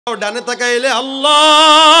ডানে তাকাইলে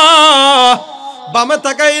আল্লাহ, বামে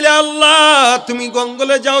তাকাইলে আল্লাহ। তুমি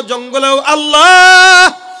জঙ্গলে যাও, জঙ্গলেও আল্লাহ।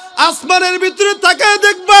 আসমানের ভিতরে তাকায়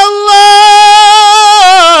দেখবা আল্লাহ।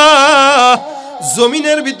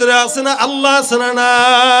 জমিনের ভিতরে আছে না আল্লাহ? আছে না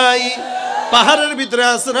নাই? পাহাড়ের ভিতরে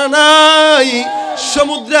আছে না নাই?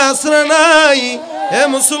 সমুদ্রে আছে না নাই? হে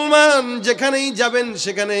মুসলমান, যেখানেই যাবেন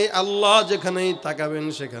সেখানেই আল্লাহ, যেখানেই তাকাবেন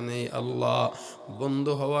সেখানেই আল্লাহ।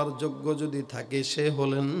 বন্ধু হওয়ার যোগ্য যদি থাকে সে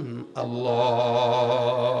হলেন আল্লাহ।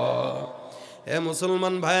 হে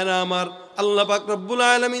মুসলমান ভাইরা আমার, আল্লাহ পাক রব্বুল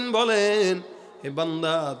আলামিন বলেন, হে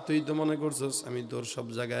বান্দা, তুই তো মনে করছস আমি তোর সব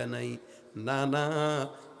জায়গায় নাই। না না,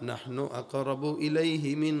 নাহনু আকরাবু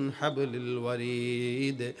ইলাইহি মিন হাবলিল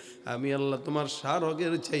ওয়ারিদ। আমি আল্লাহ তোমার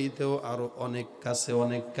শারগের চাইতেও আরো অনেক কাছে,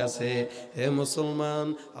 অনেক কাছে। হে মুসলমান,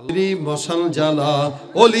 আল্লাহরই মশাল জ্বালা,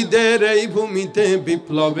 ওলিদের এই ভূমিতে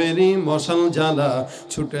বিপ্লবেরই মশাল জ্বালা।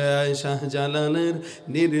 ছুটে আয় শাহজালালের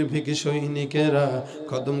নির্ভীক সৈনিকেরা,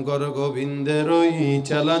 কদম কর গোবিন্দের ওই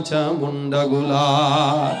চালাচা মুন্ডাগুলা।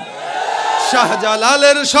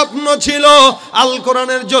 শাহজালালের স্বপ্ন ছিল আল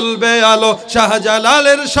কোরআনের জ্বলবে আলো।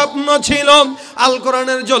 শাহজালালের স্বপ্ন ছিল আল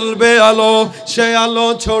কোরআনের জ্বলবে আলো। সে আলো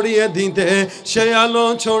ছড়িয়ে দিতে, সে আলো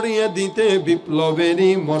ছড়িয়ে দিতে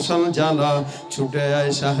বিপ্লবেরই মশাল জ্বালা। ছুটে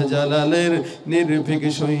আয় শাহজালালের নির্ভীক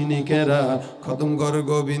সৈনিকেরা, খতম কর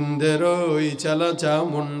গোবিন্দের ওই চালাচা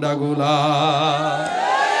মুন্ডাগুলা।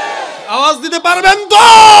 আওয়াজ দিতে পারবেন তো?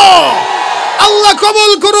 আল্লাহ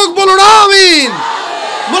কবুল করুক, বলুন আমিন।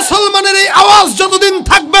 মুসলমানের এই আওয়াজ যতদিন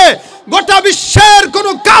থাকবে, গোটা বিশ্বের কোন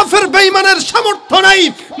কাফের বেঈমানের সামর্থ্য নাই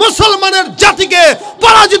মুসলমানের জাতিকে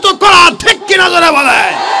পরাজিত করা। ঠিক কিনা যারা বলে?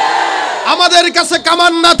 আমাদের কাছে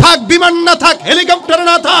কামান না থাক, বিমান না থাক, হেলিকপ্টার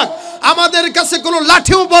না থাক, আমাদের কাছে কোনো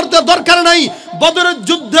লাঠি উপহার দরকার নাই। বদরের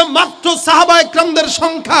যুদ্ধে মাত্র সাহাবায়ে কেরামদের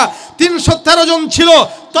সংখ্যা 313 জন ছিল,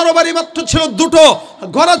 তরবারি মাত্র ছিল 2টো,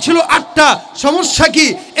 ঘোড়া ছিল 8টা। সমস্যা কি?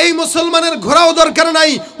 এই মুসলমানের ঘোড়াও দরকার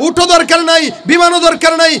নাই, উটও দরকার নাই, বিমানও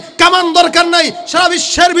দরকার নাই, কামান দরকার নাই। সারা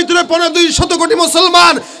বিশ্বের ভিতরে 250 কোটি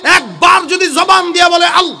মুসলমান একবার যদি জবান দিয়ে বলে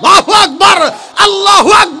আল্লাহু আকবার, আল্লাহু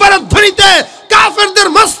আকবারের ধ্বনিতে কাফেরদের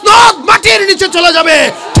মসনদ মাটির নিচে চলে যাবে।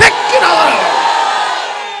 ঠিক কিনা?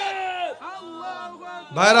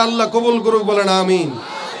 ভাইরা, আল্লাহ কবুল করুক, বলেন আমিন।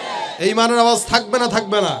 এই মানের আওয়াজ থাকবে না?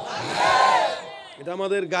 থাকবে না? এটা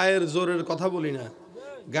আমাদের গায়ের জোরের কথা বলি না।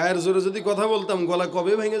 গায়ের জোরে যদি কথা বলতাম গলা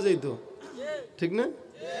কবে ভেঙে যেত, ঠিক না?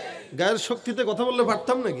 গায়ের শক্তিতে কথা বললে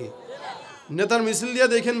পারতাম নাকি? নেতার মিছিল দিয়ে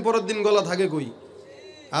দেখেন পরের দিন গলা থাকে কই?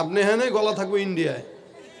 আপনি হ্যাঁ গলা থাকবে ইন্ডিয়ায়।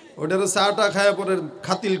 ওটারে চাটা খায়া পরে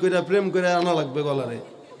খাতিল করে প্রেম করে আনা লাগবে গলারে।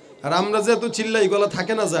 আর আমরা যেহেতু চিল্লাই, গলা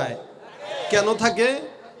থাকে না যায়। কেন থাকে?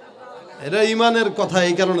 এটা ইমানের কথা,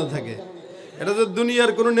 এই কারণে থাকে। এটা যে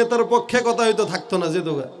দুনিয়ার কোন নেতার পক্ষে কথা হইতো থাকতো না যেত।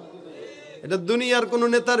 এটা দুনিয়ার কোন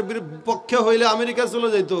নেতার পক্ষে হইলে আমেরিকা চলে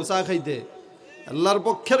যাইতো চা খাইতে। আল্লাহর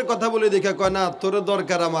পক্ষের কথা বলে দেখা কয় না, তোর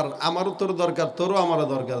দরকার আমার, আমারও তোর দরকার, তোরও আমারও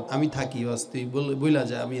দরকার, আমি থাকি বাস, তুই বইলা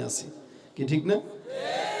যায় আমি আছি। কি ঠিক না?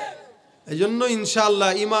 এই জন্য ইনশাআল্লাহ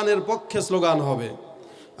ইমানের পক্ষে স্লোগান হবে।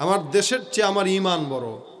 আমার দেশের চেয়ে আমার ইমান বড়,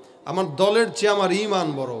 আমার দলের চেয়ে আমার ইমান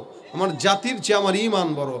বড়, আমার জাতির চেয়ে আমার ইমান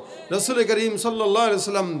বড়। রাসূল করিম সাল্লাল্লাহু আলাইহি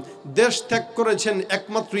ওয়াসাল্লাম দেশ ত্যাগ করেছেন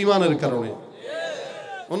একমাত্র ইমানের কারণে,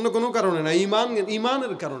 অন্য কোনো কারণে না।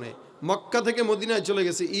 ইমানের কারণে মক্কা থেকে মদিনায় চলে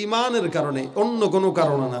গেছে, ইমানের কারণে, অন্য কোনো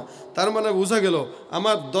কারণে না। তার মানে বোঝা গেল,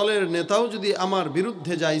 আমার দলের নেতাও যদি আমার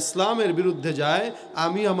বিরুদ্ধে যায়, ইসলামের বিরুদ্ধে যায়,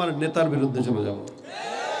 আমি আমার নেতার বিরুদ্ধে চলে যাব।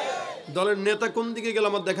 দলের নেতা কোন দিকে গেল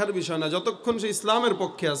আমার দেখার বিষয় না। যতক্ষণ সে ইসলামের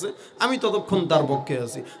পক্ষে আছে আমি ততক্ষণ তার পক্ষে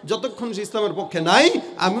আছি, যতক্ষণ সে ইসলামের পক্ষে নাই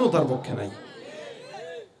আমিও তার পক্ষে নাই।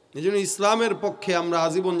 এই জন্য ইসলামের পক্ষে আমরা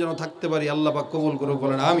আজীবন যেন থাকতে পারি। আল্লাহ পাক কবুল করুক,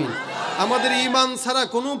 বলেন আমিন। আমাদের ঈমান ছাড়া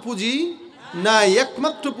কোনো পুঁজি নাই,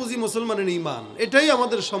 একমাত্র পুঁজি মুসলমানের ঈমান, এটাই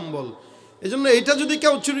আমাদের সম্বল। এজন্য এটা যদি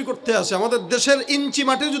কেউ চুরি করতে আসে, আমাদের দেশের ইঞ্চি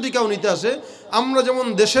মাটি যদি কেউ নিতে আসে, আমরা যেমন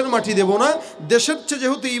দেশের মাটি দেব না, দেশের চেয়ে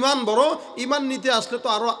যেহেতু ঈমান বড়, ঈমান নিতে আসলে তো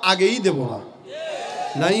আরো আগেই দেব না।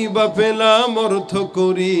 নাই বা পেলাম অর্থ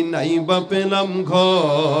করি, নাই বা পেলাম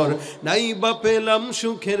ঘর, নাই বা পেলাম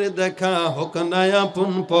সুখের দেখা, হোক না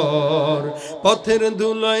আপন পর। পথের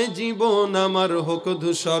ধুলায় জীবন আমার হোক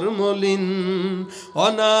ধূসর মলিন,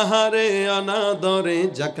 অনাহারে অনাদরে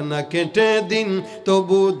যাক না কেটে দিন,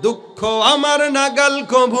 তবু দুঃখ আমার নাগাল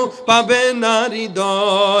কভু পাবে না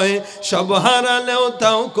হৃদয়। সব হারালেও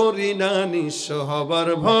তাও করি না নিঃস্ব হবার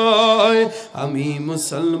ভয়। আমি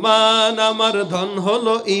মুসলমান, আমার ধন হলো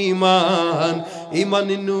ঈমান,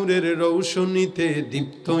 ঈমানি নূরের রৌশনীতে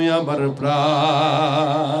দীপ্ত আমার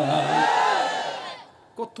প্রাণ।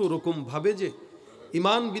 কত রকম ভাবে যে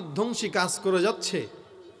ঈমান বিধ্বংসী কাজ করে যাচ্ছে।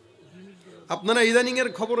 আপনারা ইদানিং এর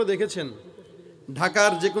খবরে দেখেছেন,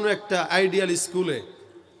 ঢাকার যে কোনো একটা আইডিয়াল স্কুলে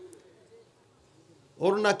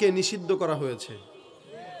ওড়নাকে নিষিদ্ধ করা হয়েছে।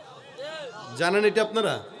 জানেন এটা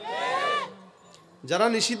আপনারা? যারা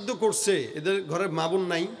নিষিদ্ধ করছে এদের ঘরে মা বোন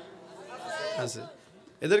নাই আছে।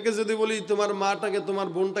 এদেরকে যদি বলি তোমার মাটাকে, তোমার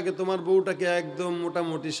বোনটাকে, তোমার বউটাকে একদম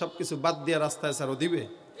মোটামুটি সবকিছু বাদ দিয়ে রাস্তায় ছাড়ো, দিবে?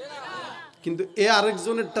 কিন্তু এ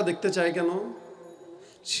আরেকজনেরটা দেখতে চায় কেন?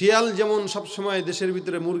 শিয়াল যেমন সবসময় দেশের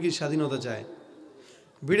ভিতরে মুরগির স্বাধীনতা চায়,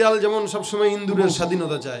 বিড়াল যেমন সবসময় ইন্দুরের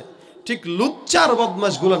স্বাধীনতা চায়, ঠিক লুচ্চার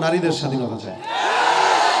বদমাশগুলো নারীদের স্বাধীনতা চায়।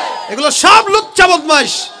 এগুলো সব লুচ্চা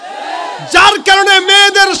বদমাশ, যার কারণে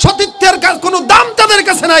মেয়েদের সতীত্বের কোনো দাম তাদের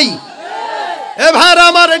কাছে নাই। এ ভাইরা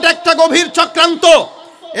আমার, এটা একটা গভীর চক্রান্ত।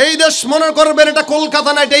 এই দেশ মনে করবেন এটা কলকাতা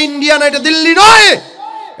না, এটা ইন্ডিয়া না, এটা দিল্লি নয়,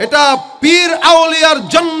 এটা পীর আউলিয়ার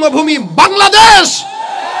জন্মভূমি বাংলাদেশ।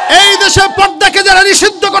 এই দেশে পর্দাকে যারা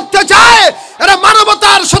নিষিদ্ধ করতে চায় এরা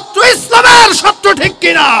মানবতার শত্রু, ইসলামের শত্রু, ঠিক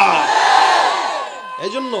কিনা?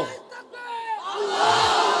 এই জন্য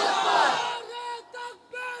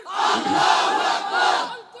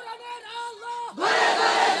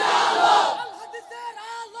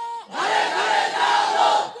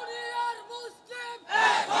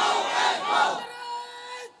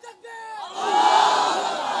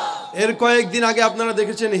এর কয়েকদিন আগে আপনারা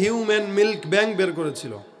দেখেছেন হিউম্যান মিল্ক ব্যাংক বের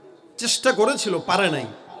করেছিল, চেষ্টা করেছিল, পারে নাই।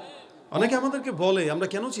 অনেকে আমাদেরকে বলে আমরা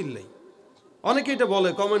কেন চিল্লাই, অনেকে এটা বলে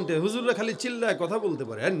কমেন্টে, হুজুররা খালি চিল্লায় কথা বলতে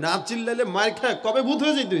পারে, আর না চিল্লাইলে মার খায়, কবে ভূত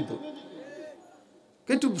হয়ে যেত। তো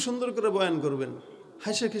একটু সুন্দর করে বয়ান করবেন,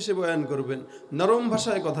 হাসে খেসে বয়ান করবেন, নরম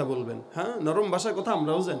ভাষায় কথা বলবেন। হ্যাঁ, নরম ভাষায় কথা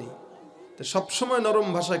আমরাও জানি, তো সবসময় নরম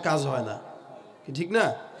ভাষায় কাজ হয় না, কি ঠিক না?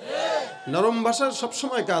 নরম ভাষার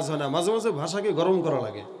সবসময় কাজ হয় না, মাঝে মাঝে ভাষাকে গরম করা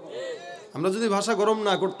লাগে। আমরা যদি ভাষা গরম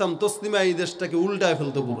না করতাম, তসলিমা এই দেশটাকে উল্টায়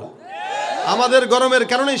ফেলতো পুরো। আমাদের গরমের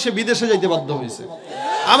কারণেই সে বিদেশে যাইতে বাধ্য হয়েছে,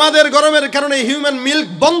 আমাদের গরমের কারণে হিউম্যান মিল্ক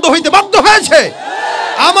বন্ধ হইতে বাধ্য হয়েছে,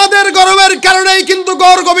 আমাদের গরমের কারণেই কিন্তু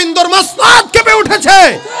গৌর গোবিন্দর মাসনাদ কেঁপে উঠেছে।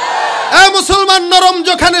 এ মুসলমান, নরম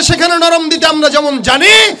যেখানে সেখানে নরম দিতে আমরা যেমন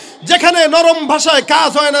জানি, যেখানে নরম ভাষায়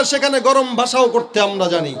কাজ হয় না সেখানে গরম ভাষাও করতে আমরা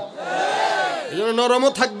জানি। এই জন্য নরমও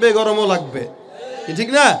থাকবে, গরমও লাগবে, কি ঠিক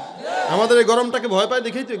না? আমাদের এই গরমটাকে ভয় পায়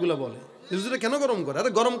দেখেই তো এগুলো বলে, কেন গরম করে?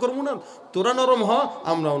 আরে গরম করবো না, তোরা নরম হ,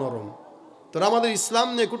 আমরাও নরম। তোরা আমাদের ইসলাম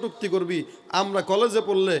নিয়ে কটূক্তি করবি, আমরা কলেজে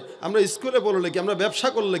পড়লে, আমরা স্কুলে পড়লে কি, আমরা ব্যবসা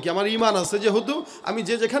করলে কি, আমার ইমান আছে যেহেতু আমি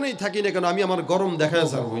যেখানেই থাকি না কেন আমি আমার গরম দেখায়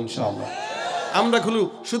যাবো ইনশাআল্লাহ। আমরা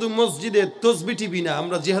শুধু মসজিদে তসবি টিপি না,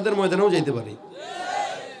 আমরা জিহাদের ময়দানেও যাইতে পারি,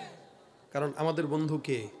 কারণ আমাদের বন্ধু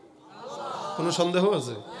কে? কোনো সন্দেহ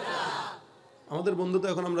আছে? আমাদের বন্ধু তো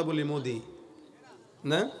এখন আমরা বলি মোদি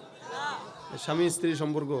না, স্বামী স্ত্রী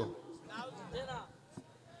সম্পর্ক।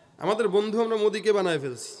 আমাদের বন্ধু আমরা মোদিকে বানায়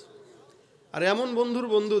ফেলছি। আর এমন বন্ধুর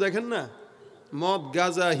বন্ধু দেখেন না, মদ,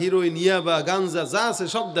 গাঁজা, হিরোইন, ইয়াবা, গাঞ্জা যা আছে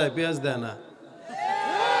সব দেয়, পেঁয়াজ দেয় না।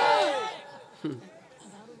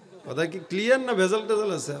 কথা কি ক্লিয়ার না? ভেজাল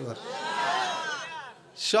টেজাল আছে আবার,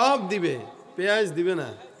 সব দিবে, পেঁয়াজ দিবে না।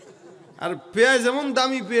 আর পেঁয়াজ এমন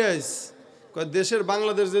দামি পেঁয়াজ, দেশের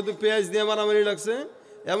বাংলাদেশ যেহেতু পেঁয়াজ দিয়ে মারামারি লাগছে,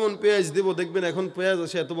 এমন পেঁয়াজ দিব দেখবেন এখন পেঁয়াজ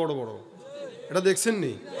আছে এত বড় বড়, এটা দেখছেন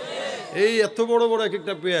নি? এই এত বড় বড় এক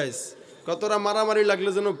একটা পেঁয়াজ, কতটা মারামারি লাগলে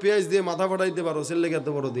যেন পেঁয়াজ দিয়ে মাথা ফাটাইতে পারো, সের লেগে এত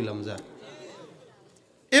বড় দিলাম। যা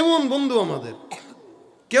এমন বন্ধু আমাদের।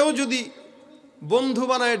 কেউ যদি বন্ধু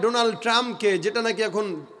বানায় ডোনাল্ড ট্রাম্পকে, যেটা নাকি এখন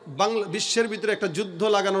বাংলা বিশ্বের ভিতরে একটা যুদ্ধ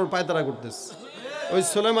লাগানোর পায়তারা করতেছে, ওই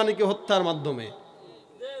সোলেমানিকে হত্যার মাধ্যমে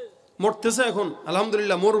মরতেছে এখন,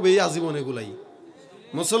 আলহামদুলিল্লাহ মরবেই আজীবন। এগুলাই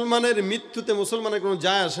মুসলমানের মৃত্যুতে মুসলমানের কোনো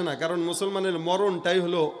যায় আসে না, কারণ মুসলমানের মরণটাই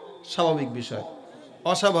হলো স্বাভাবিক বিষয়,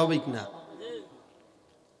 অস্বাভাবিক না।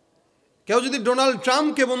 কেউ যদি ডোনাল্ড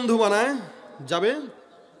ট্রাম্পকে বন্ধু বানায়, যাবে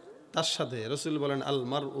তার সাথে। রাসূল বলেন আল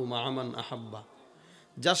মারউ মা মান আহাব্বা,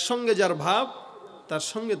 যার সঙ্গে যার ভাব তার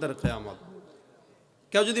সঙ্গে তার কিয়ামত।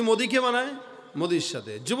 কেউ যদি মোদিকে বানায়, মোদির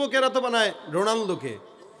সাথে। যুবকেরা তো বানায় রোনালদোকে,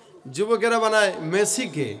 যুবকেরা বানায়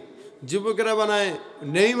মেসিকে, যুবকেরা বানায়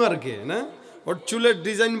নেইমারকে না, ওর চুলের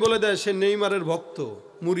ডিজাইন বলে দেয় সে নেইমারের ভক্ত,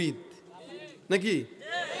 মুরিদ নাকি,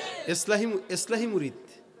 ইসলাহি মুরিদ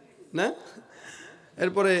না,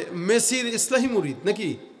 এরপরে মেসির ইসলাহি মুরিদ নাকি,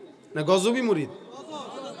 না গজবি মুরিদ।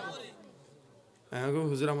 হ্যাঁ গো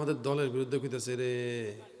হুজুর আমাদের দলের বিরুদ্ধে কইতেছে রে।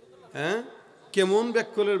 হ্যাঁ, কেমন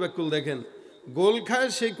ব্যাকুলের ব্যাকুল দেখেন, গোল খায়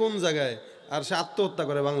সেই কোন জায়গায়, আর সে আত্মহত্যা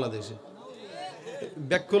করে বাংলাদেশে।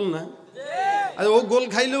 ব্যাকুল না? আরে ও গোল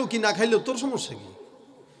খাইলেও কি না খাইলেও তোর সমস্যা কি?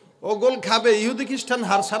 ও গোল খাবে, ইহুদি খ্রিস্টান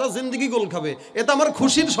হার সারা জিন্দেগি গোল খাবে, এটা আমার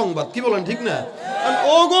খুশির সংবাদ, কি বলেন ঠিক না?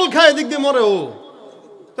 ও গোল খায় এদিক দিয়ে মরে, ও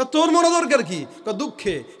তা তোর মরা দরকার কি?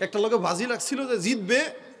 দুঃখে একটা লোকে বাজি লাগছিল যে জিতবে,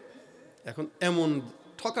 এখন এমন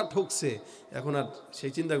ঠকা ঠকছে, এখন আর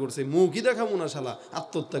সেই চিন্তা করছে মুখই দেখাবো না, শালা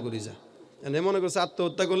আত্মহত্যা করি যা। মনে করছে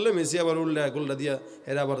আত্মহত্যা করলে মেসি আবার উল্টা গোলটা দিয়া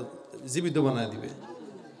এরা আবার জীবিত বানায় দিবে।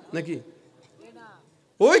 নাকি?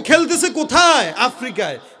 ওই খেলতেছে কোথায়?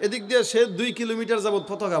 আফ্রিকায়। এদিক দিয়ে সে 2 কিলোমিটার যাবত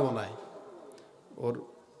পতাকা বানায়। ওর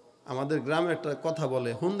আমাদের গ্রামে একটা কথা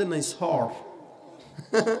বলে, হুন্দে নাই সর।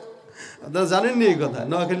 আপনারা জানেননি এই কথা?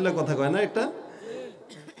 নোয়াখালীর কথা কয় না একটা,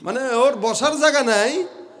 মানে ওর বসার জায়গা নাই,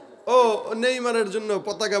 ও নেইমারের জন্য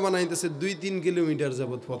পতাকা বানাইতেছে 2-3 কিলোমিটার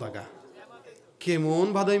যাবত পতাকা। কেমন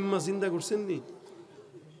ভাদাইম্মা, চিন্তা করছেন নি?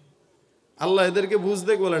 আল্লাহ এদেরকে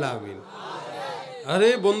বুঝতে বলেন আমিন। আরে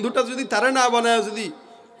বন্ধুটা যদি তারা না বানায়, যদি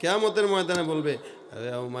কিয়ামতের ময়দানে বলবে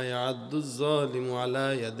ইয়াউমা ইয়া'আদ্দুয যালিমু আলা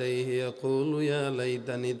ইয়াদাইহি ইয়াকুলু ইয়া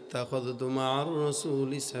লাইতানি ইত্তাখাযতু মা'আর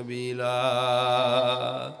রাসূলি সাবিলা,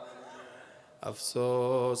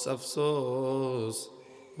 আফসোস আফসোস,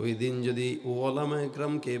 ওই দিন যদি ওলামা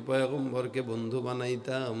একরামকে পয়গম্বরকে বন্ধু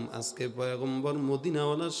বানাইতাম, আজকে পয়গম্বর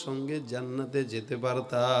মদিনাওয়ালার সঙ্গে জান্নাতে যেতে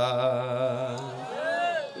পারতাম।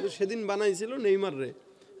 কিন্তু সেদিন বানাইছিল নেইমার রে,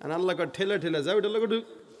 আর আল্লাহ ঠেলা ঠেলা যাও, এটা লোক ঢুক,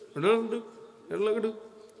 এটা লোক ঢুক।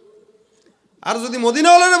 আর যদি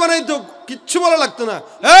মদিনাওয়ালারে বানাইতো কিচ্ছু বলা লাগতো না,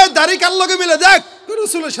 দাড়ি কার লগে মিলে, দেখ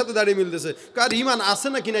রসুলের সাথে দাড়ি মিলতেছে, কার ইমান আছে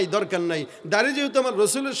নাকি নাই দরকার নাই, দাড়ি যেহেতু আমার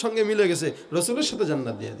রসুলের সঙ্গে মিলে গেছে, রসুলের সাথে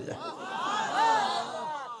জান্নাত দিয়ে দেয়।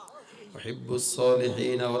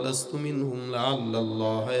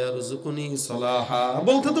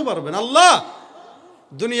 বলতে তো পারবেন আল্লাহ,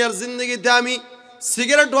 দুনিয়ার জিন্দগিতে আমি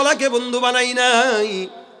সিগারেটওয়ালাকে বন্ধু বানাই নাই,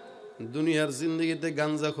 দুনিয়ার জিন্দগিতে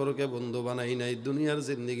গাঞ্জাখোরকে বন্ধু বানাই নাই, দুনিয়ার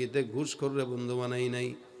জিন্দগিতে ঘুষখোররে বন্ধু বানাই নাই,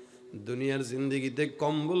 দুনিয়ার জিন্দগিতে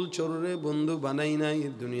কম্বল চোররে বন্ধু বানাই নাই,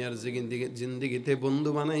 দুনিয়ার জিন্দগিতে বন্ধু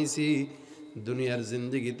বানাইছি দুনিয়ার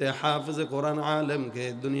জিন্দগিতে হাফেজে কোরআন আলেমকে,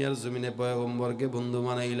 দুনিয়ার জমিনে পয়গম্বরকে বন্ধু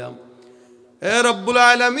বানাইলাম। এ রব্বুল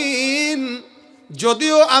আলামিন,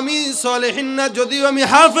 যদিও আমি সালেহিন না, যদিও আমি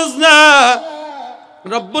হাফেজ না,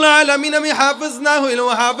 রব্বুল আলামিন আমি হাফেজ না হইলেও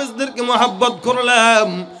হাফেজদেরকে মহব্বত করলাম।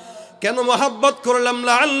 কেন মহব্বত করলাম?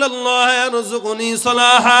 লাআল্লাল্লাহ ইয়ারযুকুনি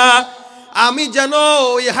সালাহা, আমি যেন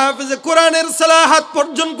ওই হাফেজে কোরআনের সালাহাত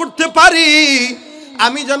অর্জন করতে পারি,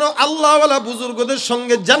 আমি যেন আল্লাহওয়ালা বুজুর্গদের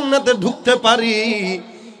সঙ্গে জান্নাতে ঢুকতে পারি,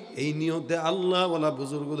 এই নিয়তে আল্লাহওয়ালা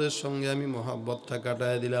বুজুর্গদের সঙ্গে আমি মহব্বতটা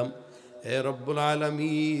কাটায় দিলাম। হে রব্বুল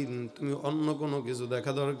আলামিন, তুমি অন্য কোনো কিছু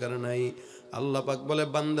দেখা দরকার নাই। আল্লাহ পাক বলে,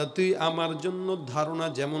 বান্দা তুই আমার জন্য ধারণা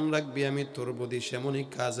যেমন রাখবি আমি তোর প্রতি সেমনই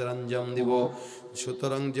কাজের আঞ্জাম দিব।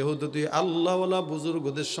 সুতরাং যেহেতু তুই আল্লাহওয়ালা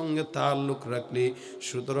বুজুর্গদের সঙ্গে তাল্লুক রাখলি,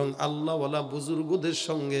 সুতরাং আল্লাহওয়ালা বুজুর্গদের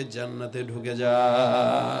সঙ্গে জান্নাতে ঢুকে যা।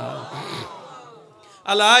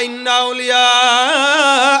 আলা ইন্না আউলিয়া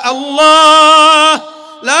আল্লাহ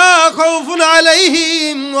লা খাউফুন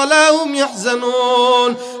আলাইহিম ওয়ালা হুম ইয়াহজানুন।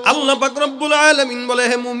 আল্লাহ পাক রব্বুল আলামিন বলে,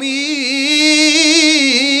 হে মুমিন,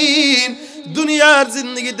 দুনিয়ার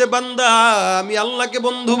জিন্দগিতে বান্দা আমি আল্লাহকে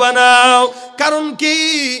বন্ধু বানাও। কারণ কি?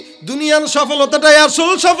 দুনিয়ার সফলতাটাই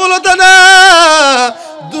আসল সফলতা না,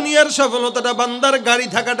 দুনিয়ার সফলতাটা বান্দার গাড়ি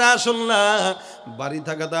থাকাটা আসল না, বাড়ি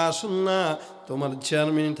থাকাটা আসল না, তোমার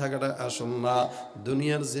চেয়ারম্যান থাকাটা আসল না,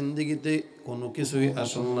 দুনিয়ার জিন্দগিতে কোনো কিছুই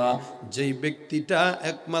আসল না। যেই ব্যক্তিটা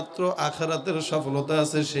একমাত্র আখিরাতের সফলতা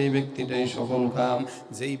আছে সেই ব্যক্তিটাই সফল কাম।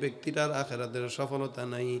 যেই ব্যক্তিটার আখিরাতের সফলতা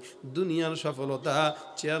নাই, দুনিয়ার সফলতা,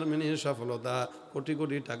 চেয়ারম্যানের সফলতা, কোটি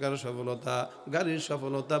কোটি টাকার সফলতা, গাড়ির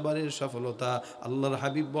সফলতা, বাড়ির সফলতা, আল্লাহর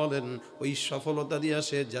হাবিব বলেন ওই সফলতা দিয়া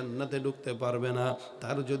সে জান্নাতে ঢুকতে পারবে না।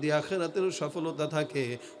 তার যদি আখিরাতের সফলতা থাকে,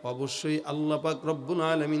 অবশ্যই আল্লাহ পাক রব্বুল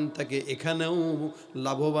আলামিন তাকে এখানেও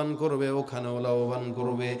লাভবান করবে, ওখানেও লাভবান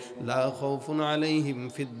করবে। লা খাউফুন আলাইহিম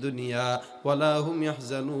ফিদ দুনিয়া ওয়ালা হুম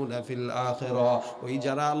ইয়াহজানুনা ফিল আখিরা। ওই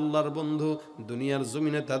যারা আল্লাহর বন্ধু, দুনিয়ার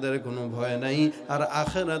জমিনে তাদের কোনো ভয় নাই, আর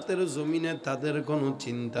আখিরাতের জমিনে তাদের কোনো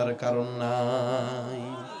চিন্তার কারণ নাই।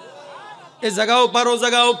 এ জায়গাও পার, ও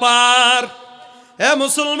জায়গাও পার। হে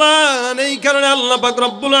মুসলমান, এই কারণে আল্লাহ পাক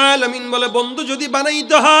রব্বুল আলামিন বলে, বন্ধু যদি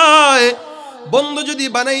বানাইতে হয়, বন্ধু যদি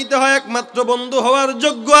বানাইতে হয়, একমাত্র বন্ধু হওয়ার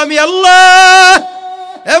যোগ্য আমি আল্লাহ।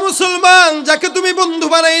 হে মুসলমান, যাকে তুমি বন্ধু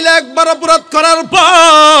বানাইলে একবার অপরাধ করার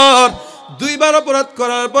পর, দুইবার অপরাধ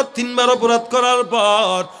করার পর, তিনবার অপরাধ করার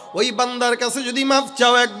পর, ওই বান্দার কাছে যদি মাফ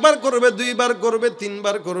চাও, একবার করবে, দুইবার করবে,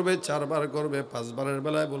 তিনবার করবে, চারবার করবে, পাঁচবারের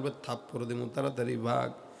বেলায় বলবে থাপ্পড় দিমু, তাড়াতাড়ি ভাগ।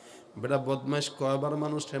 বেটা বদমাইশ কয়বার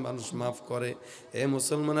মানুষ মাফ করে? এ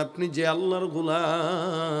মুসলমান, আপনি যে আল্লাহর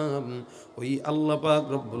গোলাম, ওই আল্লাহ পাক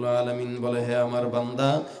রব্বুল আলামিন বলে, হে আমার বান্দা,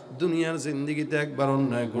 দুনিয়ার জিন্দেগিতে একবার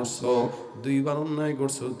অন্যায় করছো, দুইবার অন্যায়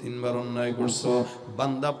করছো, তিনবার অন্যায় করছো,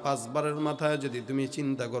 বান্দা পাঁচবারের মাথায় যদি তুমি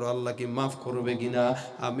চিন্তা করো আল্লাহ কি মাফ করবে কিনা,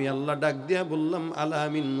 আমি আল্লাহ ডাক দিয়া বললাম,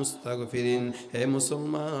 আলামিন মুস্তাগফিরিন। হে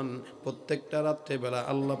মুসলমান, প্রত্যেকটা রাত্রে বেলা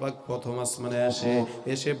আল্লাহ পাক প্রথম আসমানে আসে,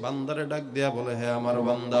 এসে বান্দারে ডাক দিয়া বলে, হে আমার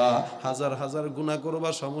বান্দা, হাজার হাজার গুনাহ করবা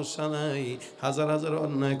সমস্যা নাই, হাজার হাজার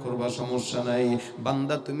অন্যায় করবা সমস্যা নাই,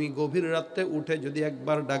 বান্দা তুমি গভীর রাত্রে উঠতে উঠে যদি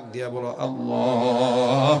একবার ডাক দিয়া বলো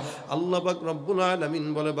আল্লাহ, আল্লাহ পাক রব্বুল আলামিন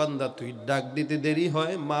বলে বান্দা তুই ডাক দিতে দেরি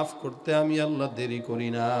হয়, মাফ করতে আমি আল্লাহ দেরি করি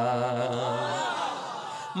না।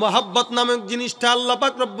 মহাব্বত নামক জিনিসটা আল্লাহ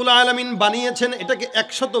পাক রব্বুল আলামিন বানিয়েছেন, এটাকে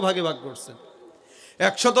 100 ভাগে ভাগ করছেন।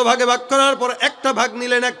 100 ভাগে ভাগ করার পর একটা ভাগ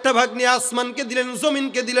নিলেন, একটা ভাগ নিয়ে আসমানকে দিলেন,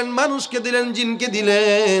 জমিনকে দিলেন, মানুষকে দিলেন, জিনকে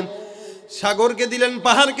দিলেন, সাগরকে দিলেন,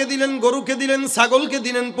 পাহাড়কে দিলেন, গরুকে দিলেন, ছাগলকে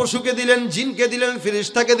দিলেন, পশুকে দিলেন, জিনকে দিলেন,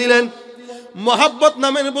 ফেরেশতাকে দিলেন। মহাব্বত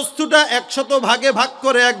নামের বস্তুটা 100 ভাগে ভাগ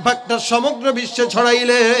করে এক ভাগটা সমগ্র বিশ্বে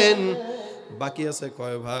ছড়াইলেন। বাকি আছে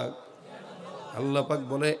কয় ভাগ? আল্লাহ পাক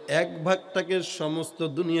বলে এক ভাগটাকে সমস্ত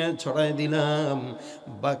দুনিয়ায় ছড়াই দিলাম,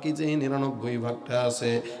 বাকি যে 99 ভাগটা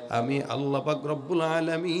আছে আমি আল্লাহ পাক রব্বুল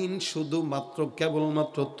আলামিন শুধুমাত্র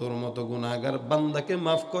কেবলমাত্র তোর মতো গুনাহগার বান্দাকে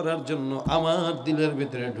মাফ করার জন্য আমার দিলের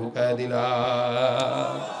ভিতরে ঢুকায়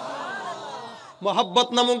দিলাম। মহাব্বত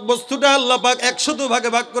নামক বস্তুটা আল্লাহ পাক 100 ভাগে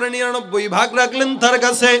ভাগ করে 99 ভাগ রাখলেন তার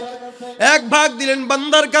কাছে, এক ভাগ দিলেন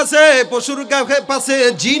বান্দার কাছে, পশুর কাছে,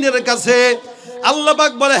 জিনের কাছে। আল্লাহ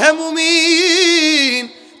পাক বলে হে মুমিন,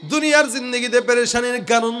 দুনিয়ার জিন্দেগিতে পেরেশানির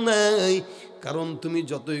কারণ নাই, কারণ তুমি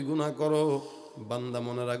যতই গুনাহ করো বান্দা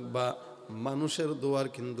মনে রাখবা মানুষের দুয়ার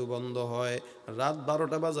কিন্তু বন্ধ হয়। রাত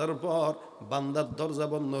 12টা বাজার পর বান্দার দরজা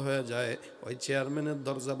বন্ধ হয়ে যায়, ওই চেয়ারম্যানের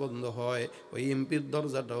দরজা বন্ধ হয়, ওই এমপির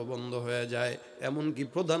দরজাটাও বন্ধ হয়ে যায়, এমনকি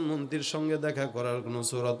প্রধানমন্ত্রীর সঙ্গে দেখা করার কোনো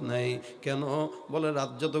সুরত নাই। কেন? বলে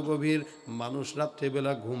রাত যত গভীর, মানুষ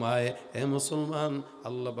রাত্রিবেলা ঘুমায়। হে মুসলমান,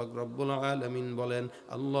 আল্লাহ পাক রব্বুল আলামিন বলেন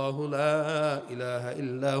আল্লাহু লা ইলাহা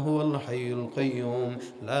ইল্লা হুয়াল হাইয়ুল কাইয়ুম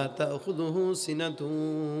লা তাখুযুহু সিনাতুন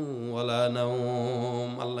ওয়ালা নাওম।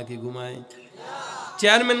 আল্লাহ কি ঘুমায়?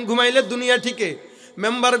 চেয়ারম্যান ঘুমাইলে দুনিয়া ঠিকে,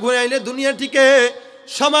 মেম্বার ঘুমাইলে দুনিয়া ঠিকে,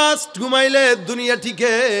 সমাজ ঘুমাইলে দুনিয়া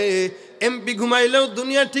ঠিকে, এমপি ঘুমাইলেও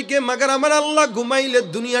দুনিয়া ঠিকে, মাগার আমার আল্লাহ ঘুমাইলে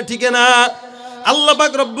দুনিয়া ঠিকে না। আল্লাহ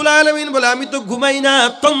পাক রব্বুল আলামিন বলে আমি তো ঘুমাই না,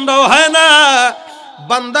 তন্দাও হয় না।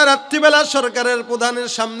 বান্দা রাত্রিবেলা সরকারের প্রধানের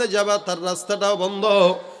সামনে যাবা, তার রাস্তাটাও বন্ধ,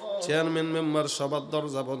 চেয়ারম্যান মেম্বার সবার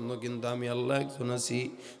দরজা বন্ধ, কিন্তু আমি আল্লাহ একজন আছি।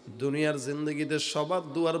 দুনিয়ার জিন্দগিতে সবার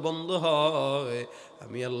দুয়ার বন্ধ হয়,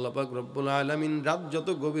 আমি আল্লাহ পাক রব্বুল আলামিন রাত যত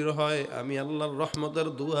গভীর হয় আমি আল্লাহর রহমতের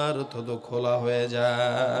দুয়ার তত খোলা হয়ে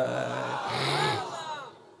যায়।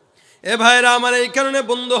 এ ভাইরা আমার, এই কারণে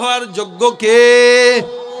বন্ধ হওয়ার যোগ্য কে?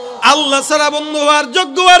 আল্লাহ ছাড়া বন্ধ হওয়ার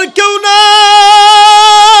যোগ্য আর কেউ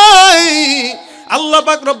নাই। আল্লাহ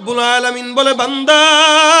পাক রব্বুল আলামিন বলে বান্দা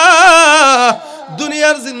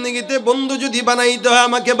দুনিয়ার জিন্দেগিতে বন্ধু যদি বানাইতে হয়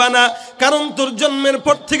আমাকে বানা, কারণ তোর জন্মের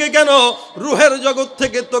পর থেকে কেন রুহের জগৎ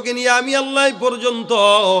থেকে তোকে নিয়ে আমি আল্লাহ পর্যন্ত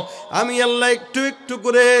আমি আল্লাহ একটু একটু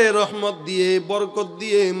করে রহমত দিয়ে, বরকত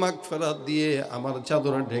দিয়ে, মাগফিরাত দিয়ে আমার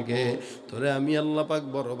চাদর ঢেকে তোরে আমি আল্লাহ পাক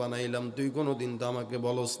বড় বানাইলাম। তুই কোনোদিন তো আমাকে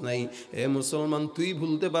বলস নাই। এ মুসলমান, তুই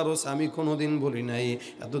ভুলতে পারোস, আমি কোনোদিন বলি নাই।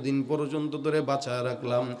 এতদিন পর্যন্ত তোরে বাঁচায়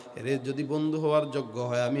রাখলাম। এরে যদি বন্ধু হওয়ার যোগ্য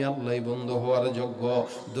হয় আমি আল্লাহ বন্ধু হওয়ার যোগ্য।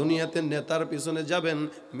 দুনিয়াতে নেতার পিছনে যাবেন,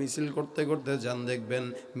 মিছিল করতে করতে যান, দেখবেন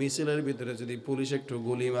মিছিলের ভিতরে যদি পুলিশ একটু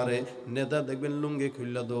গুলি মারে, নেতা দেখবেন লুঙ্গি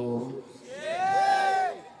খুললা দো।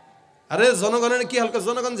 আরে জনগণের কি হালকা,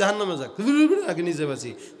 জনগণ জাহান্নামে যাক, আগে নিজে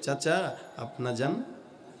বাঁচি। চাচা আপনা যান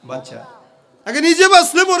বাঁচা, আগে নিজে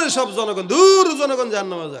বাঁচলে পরে সব জনগণ দূর, জনগণ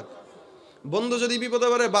জাহান্নামে যাক। বন্ধু যদি বিপদে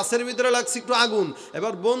পড়ে, বাসের ভিতরে লাগছে একটু আগুন,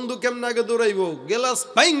 এবার বন্ধু কেমন আগে দৌড়াইবো, গেলাস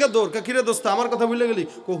পাইঙ্গা দৌড়, কিরে দোস্ত আমার কথা ভুলে গেলি,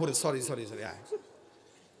 কোহরে সরি সরি সরি,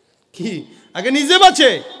 কি আগে নিজে বাঁচে,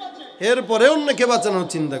 এরপরে অন্যকে বাঁচানোর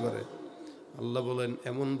চিন্তা করে। আল্লাহ বলেন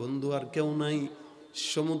এমন বন্ধু আর কেউ নাই।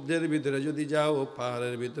 সমুদ্রের ভিতরে যদি যাও,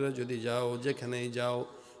 পাহাড়ের ভিতরে যদি যাও, যেখানেই যাও,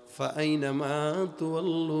 ফাআইনামা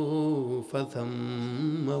তুওয়াল্লু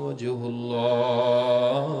ফাথাম্মা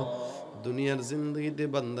ওয়াজহুল্লাহ। দুনিয়ার জিন্দেগিতে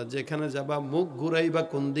বান্দা যেখানে যাবা, মুখ ঘুরাইবা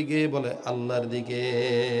কোন দিকে? বলে আল্লাহর দিকে।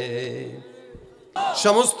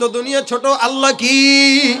 সমস্ত দুনিয়া ছোট, আল্লাহ কি?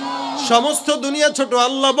 সমস্ত দুনিয়া ছোট,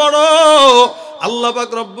 আল্লাহ বড়। আল্লাহ পাক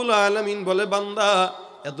রব্বুল আলামিন বলে বান্দা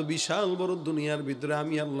এত বিশাল বড় দুনিয়ার ভিতরে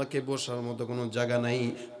আমি আল্লাহকে বসার মতো কোনো জায়গা নাই।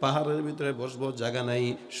 পাহাড়ের ভিতরে বসবো জায়গা নাই,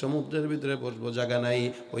 সমুদ্রের ভিতরে বসবো জায়গা নাই,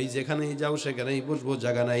 ওই যেখানেই যাও সেখানেই বসবো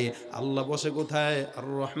জায়গা নাই। আল্লাহ বসে কোথায়? আর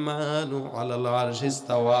রহমানু আলাল আরশি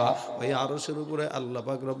ইস্তাওয়া, ওই আরশের উপরে আল্লাহ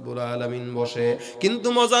পাক রব্বুল আলামিন বসে। কিন্তু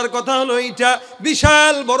মজার কথা হলো এইটা,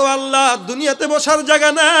 বিশাল বড় আল্লাহ, দুনিয়াতে বসার জায়গা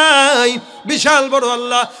নাই। বিশাল বড়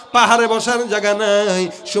আল্লাহ। পাহাড়ে বসার জায়গা নাই,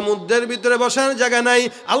 সমুদ্রের ভিতরে বসার জায়গা নাই।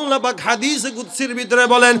 আল্লাহ পাক হাদিস কুদসির ভিতরে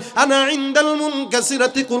বলেন, আনা ইনদাল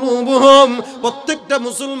মুনকাসিরাতি কুলুবুহুম, প্রত্যেকটা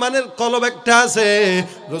মুসলমানের কলব একটা আছে।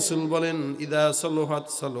 রাসূল বলেন, ইদা সালুহাত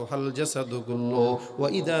সালুহাল জাসাদু কুল্লু ওয়া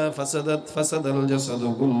ইদা ফাসাদাত ফাসাদাল জাসাদু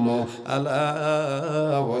কুল্লু আলা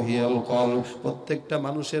ওয়া হিয়াল কলব। প্রত্যেকটা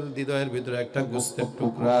মানুষের হৃদয়ের ভিতরে একটা গোশতের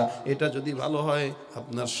টুকরা, এটা যদি ভালো হয়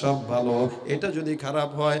আপনার সব ভালো, এটা যদি খারাপ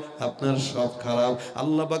হয় আপনার সব খারাপ।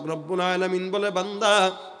 আল্লাহ পাক রব্বুল আলামিন বলে, বান্দা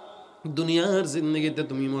দুনিয়ার জিন্দেগিতে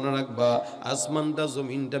তুমি মনে রাখবা, আসমানটা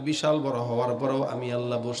জমিনটা বিশাল বড় হওয়ার পরেও আমি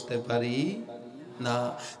আল্লাহ বসতে পারি না।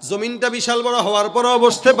 জমিনটা বিশাল বড় হওয়ার পরেও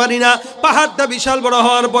বসতে পারি না, পাহাড়টা বিশাল বড়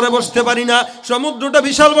হওয়ার পরে বসতে পারি না, সমুদ্রটা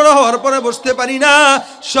বিশাল বড় হওয়ার পরে বসতে পারি না।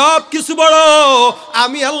 সব কিছু বড়,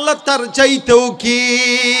 আমি আল্লাহ তার চাইতেও কি।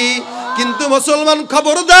 কিন্তু মুসলমান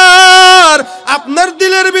খবরদার, আপনার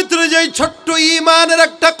দিলের ভিতরে যে ছোট্ট ঈমানের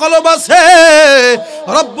একটা কলব আছে,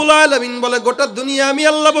 রব্বুল আলামিন বলে গোটা দুনিয়া আমি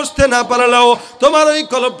আল্লাহ বসতে না পারলেও তোমার ওই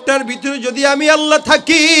কলবটার ভিতরে যদি আমি আল্লাহ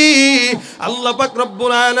থাকি, আল্লাহ পাক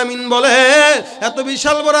রব্বুল আলামিন বলে এত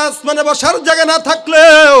বিশাল বড় আসমানে বসার জায়গা না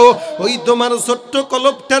থাকলেও ওই তোমার ছোট্ট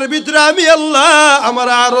কলবটার ভিতরে আমি আল্লাহ আমার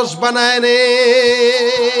আরশ বানায়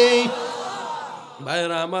নেই।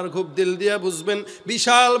 ভাইরা আমার, খুব দিল দিয়া বুঝবেন,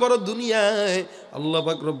 বিশাল বড় দুনিয়ায় আল্লাহ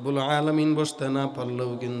পাক রব্বুল আলামিন বসতে না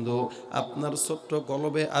পারলেও কিন্তু আপনার ছোট্ট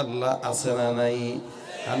কলবে আল্লাহ আছে না নাই?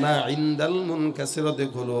 আনা ইনদাল মুনকাসিরাতি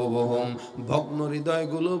কুলুবুহুম, ভগ্ন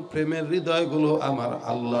হৃদয়গুলো, প্রেমের হৃদয়গুলো আমার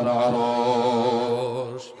আল্লাহর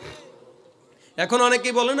আরশ। এখন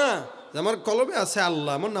অনেকেই বলে না যে আমার কলবে আছে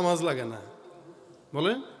আল্লাহ, আমার নামাজ লাগে না।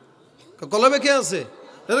 বলে কলবে কে আছে?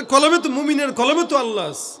 কলবে তো মুমিনের কলবে তো আল্লাহ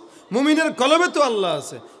আছে, মুমিনের কলবে তো আল্লাহ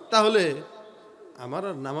আছে। তাহলে আমার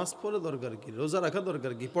আর নামাজ পড়া দরকার কি, রোজা রাখা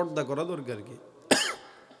দরকার কি, পর্দা করা দরকার কি?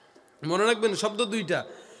 মনে রাখবেন শব্দ দুইটা,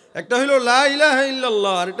 একটা হলো লা ইলাহা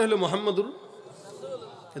ইল্লাল্লাহ আর একটা হলো মুহাম্মাদুর।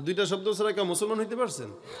 দুইটা শব্দ ছাড়া কেউ মুসলমান হইতে পারছেন?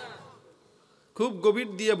 খুব গভীর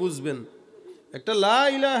দিয়ে বুঝবেন। একটা লা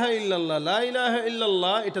ইলাহা ইল্লাল্লাহ, লা ইলাহা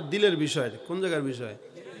ইল্লাল্লাহ এটা দিলের বিষয়। কোন জায়গার বিষয়?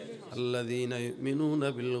 আল্লাযীনা ইউমিনুনা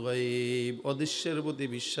বিল গায়ব, অদৃশ্যের প্রতি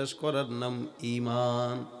বিশ্বাস করার নাম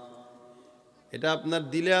ঈমান। এটা আপনার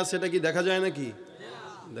দিলে আছে, এটা কি দেখা যায় নাকি?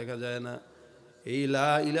 দেখা যায় না। এই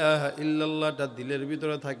লা ইলাহা ইল্লাল্লাহটা দিলের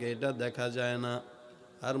ভিতরে থাকে, এটা দেখা যায় না।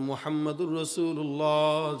 আর মুহাম্মাদুর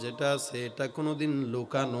রাসূলুল্লাহ যেটা আছে এটা কোনোদিন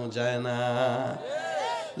লুকানো যায় না।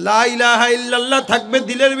 লা ইলাহা ইল্লাল্লাহ থাকবে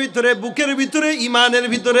দিলের ভিতরে, বুকের ভিতরে, ঈমানের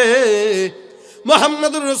ভিতরে।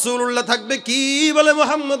 মুহাম্মাদুর রাসূলুল্লাহ থাকবে কি বলে?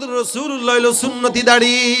 মুহাম্মাদুর রাসূলুল্লাহ হলো সুন্নতি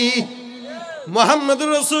দাড়ি,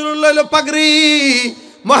 মুহাম্মাদুর রাসূলুল্লাহ হলো পাগড়ি,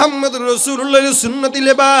 মুহাম্মাদুর রাসূলুল্লাহ হলো সুন্নতি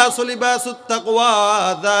লিবাস, লিবাসুত তাকওয়া,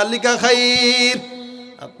 যালিকা খাইর।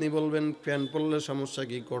 আপনি বলবেন প্যান্ট পরলে সমস্যা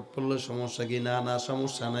কি, কোট পরলে সমস্যা কি? না না,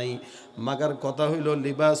 সমস্যা নাই। মাগার কথা হইল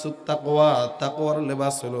লিবাসুত তাকওয়া, তাকওয়ার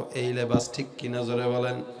লেবাস হলো এই লেবাস। ঠিক কিনা জোরে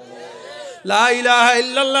বলেন? লা ইলাহা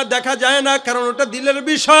ইল্লাল্লাহ দেখা যায় না, কারণ ওটা দিলের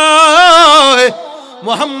বিষয়।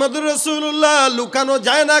 মুহাম্মাদুর রাসূলুল্লাহ লুকানো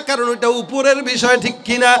যায় না, কারণ ওটা উপরের বিষয়। ঠিক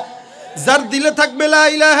কিনা? যার দিলে থাকবে লা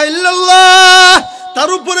ইলাহা ইল্লাল্লাহ, তার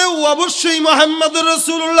উপরে অবশ্যই মুহাম্মাদুর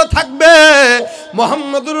রাসূলুল্লাহ থাকবে।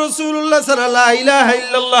 মুহাম্মাদুর রাসূলুল্লাহ ছাড়া লা ইলাহা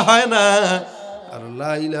ইল্লাল্লাহ হয় না, আর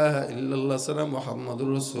লা ইলাহা ইল্লাল্লাহ ছাড়া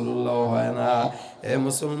মুহাম্মাদুর রাসূলুল্লাহ হয় না। এ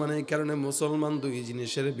মুসলমান, এই কারণে মুসলমান দুই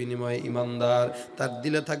জিনিসের বিনিময়ে ইমানদার। তার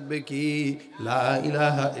দিলে থাকবে কি? লা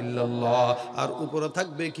ইলাহা ইল্লাল্লাহ, আর উপরে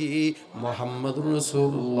থাকবে কি? মুহাম্মাদুর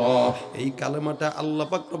রাসূলুল্লাহ। এই কালেমাটা আল্লাহ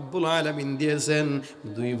পাক রব্বুল আলামিন দিয়েছেন,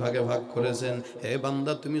 দুই ভাগে ভাগ করেছেন। হে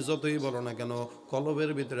বান্দা, তুমি যতই বলো না কেন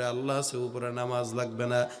কলবের ভিতরে আল্লাহ আছে, উপরে নামাজ লাগবে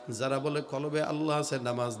না। যারা বলে কলবে আল্লাহ আছে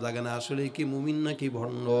নামাজ লাগে না, আসলে কি মুমিন নাকি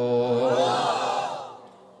ভণ্ড?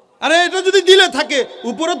 আরে এটা যদি দিলে থাকে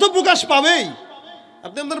উপরে তো প্রকাশ পাবেই।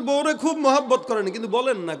 আপনি আপনার বউরে খুব মহব্বত করেন, কিন্তু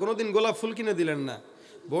বলেন না, কোনোদিন গোলাপ ফুল কিনে দিলেন না।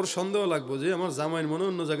 বউর সন্দেহ লাগবো যে আমার জামাইয়ের মনে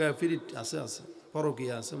অন্য জায়গায় ফিরিট আছে,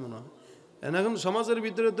 পরকীয়া আছে মনে হয়। এখন সমাজের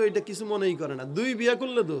ভিতরে তো এটা কিছু মনেই করে না। দুই বিয়ে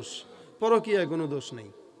করলে দোষ, পরকীয়ায় কোনো দোষ নেই।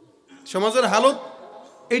 সমাজের হালত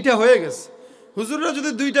এইটা হয়ে গেছে। হুজুররা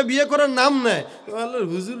যদি দুইটা বিয়ে করার নাম নেয়,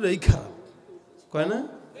 হুজুররাই খারাপ কয় না?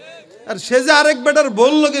 আর সে যে আরেক বেটার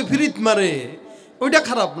বললো গে ফিরিত মারে, ওইটা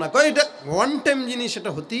খারাপ না, কয় এটা ওয়ান টাইম জিনিস,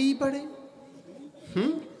 এটা হতেই পারে।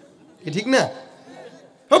 ঠিক না?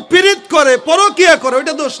 পিরিত করে, পরকীয়া করে,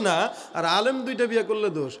 ওইটা দোষ না। আর আলেম দুইটা বিয়ে করলে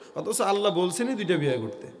দোষ, অথচ আল্লাহ বলছেনই দুইটা বিয়ে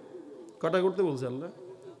করতে। কটা করতে বলছে আল্লাহ?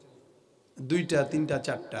 দুইটা, তিনটা,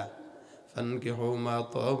 চারটা। ফানকিহু মা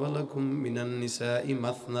তাবা লাকুম মিনান নিসাই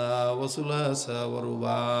মাসনা ওয়া সুলাসা ওয়া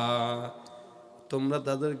রুবা। তোমরা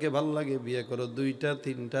তাদেরকে ভাল লাগে বিয়ে করো দুইটা,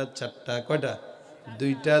 তিনটা, চারটা। কয়টা?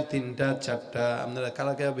 দুইটা, তিনটা, চারটা। আপনারা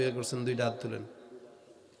কারা কারা বিয়ে করছেন? দুইটা হাত তুলেন।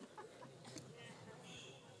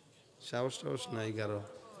 সাহস টাহস নাই কারো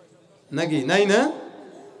নাকি? নাই না?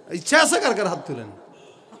 ইচ্ছা আছে কার কার হাত তুলেন?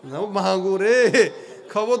 মাগো রে,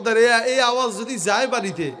 খবরদার এই আওয়াজ যদি যায়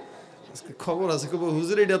বাড়িতে, খবর আছে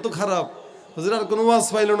হুজুর এটা তো খারাপ, হুজুর আর কোনো ওয়াজ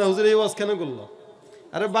পাইলো না, হুজুর এই ওয়াজ কেন করলো?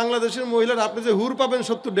 আরে বাংলাদেশের মহিলারা আপনি যে হুর পাবেন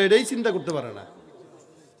 70 এটাই চিন্তা করতে পারে না,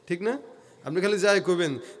 ঠিক না? আপনি খালি যাই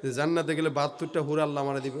কবেন যে জান্নাতে গেলে 72টা হুর আল্লাহ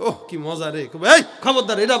আমারে দিবে, ওহ কি মজা রে, এই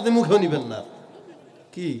খবরদার এটা আপনি মুখেও নিবেন না।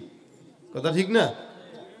 কি কথা ঠিক না?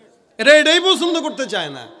 এটাই পছন্দ করতে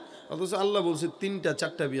চায় না, অথচ আল্লাহ বলছে 3টা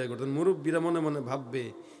 4টা বিয়ে করতেন। মুরব্বীরা মনে মনে ভাববে,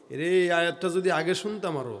 রে এই আয়াতটা যদি আগে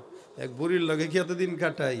শুনতাম, আরো এক বুড়ির লগে কি এতদিন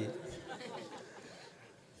কাটাই।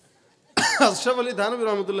 আশরাফ আলী থানভী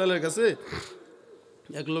রহমতুল্লাহের কাছে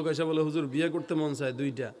এক লোক এসে বলে, হুজুর বিয়ে করতে মন চায়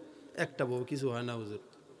 2টা, একটা বউ কিছু হয় না হুজুর।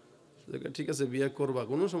 ঠিক আছে বিয়ে করবা,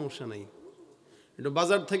 কোনো সমস্যা নাই, একটু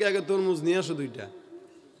বাজার থেকে আগে তরমুজ নিয়ে আসো 2টা,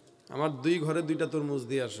 আমার 2 ঘরে 2টা তরমুজ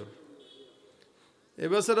দিয়ে আসো।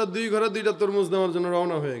 এবছরা 2 ঘরে 2টা তরমুজ নেওয়ার জন্য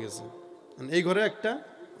রওনা হয়ে গেছে। এই ঘরে একটা,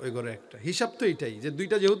 ওই ঘরে একটা, হিসাব তো এটাই যে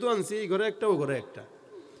 2টা যেহেতু আনছি, এই ঘরে একটা, ও ঘরে একটা।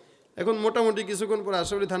 এখন মোটামুটি কিছুক্ষণ পর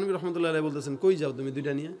আশরাফ আলী থানভী রহমতুল্লাহ বলতেছেন, কই যাও তুমি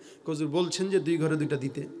 2টা নিয়ে? হুজুর বলছেন যে 2 ঘরে 2টা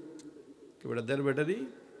দিতে। বেটা দেড় ব্যাটারি,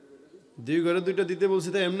 2 ঘরে 2টা দিতে বলছি,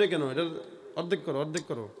 তাই এমনি কেন? এটার অর্ধেক করো, অর্ধেক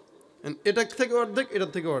করো, এটা থেকে অর্ধেক,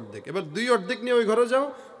 এটার থেকে অর্ধেক, এবার 2 অর্ধেক নিয়ে ওই ঘরে যাও,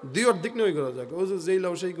 2 অর্ধেক নিয়ে ওই ঘরে যাও। হুজুর যেই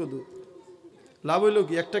লাভ সেই কদু, লাভ হইলো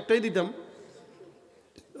কি? একটাই দিতাম।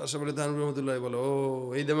 আশরাফ আলী থানভী রহমতুল্লাহ বলো, ও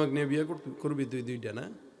এই দেমাগ নিয়ে বিয়ে করবি তুই 2টা না?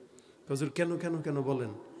 হুজুর কেন কেন কেন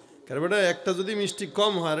বলেন? কারণ বেটা একটা যদি মিষ্টি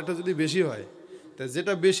কম হয় আর একটা যদি বেশি হয়, তা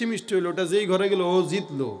যেটা বেশি মিষ্টি হইলো ওটা যেই ঘরে গেলো ও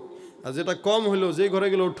জিতলো, আর যেটা কম হইলো যেই ঘরে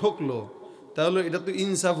গেলো ও ঠকলো, তাহলে এটা তো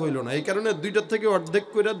ইনসাফ হইলো না। এই কারণে 2টার থেকে অর্ধেক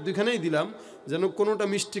করে 2খানেই দিলাম, যেন কোনোটা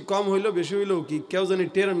মিষ্টি কম হইলো বেশি হইলো কি কেউ যেন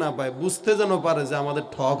টের না পায়, বুঝতে যেন পারে যে আমাদের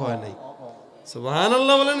ঠক হয় নাই।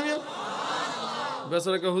 সুবহানাল্লাহ বলেন মিয়া।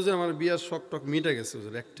 বেচারা কে, হুজুর আমার বিয়ার শখ টক মিটে গেছে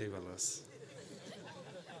হুজুর, একটাই ভালো আছে।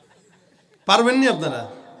 পারবেন নি আপনারা?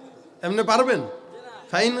 এমনি পারবেন?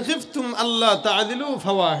 ফাইন খিফতুম আল্লাহ তাআদিলু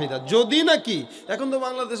ফাওয়াহিদা, যদি নাকি এখন তো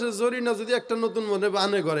বাংলাদেশের জরিনা যদি একটা নতুন মনে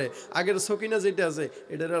আনে করে, আগের সকিনা যেটা আছে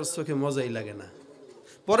এটার আর চোখে মজাই লাগে না।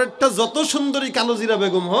 পরেরটা যত সুন্দরী কালোজিরা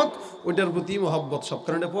বেগম হোক, ওইটার প্রতি মহব্বত সব,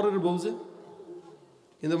 কারণ এটা পরের বউ যে।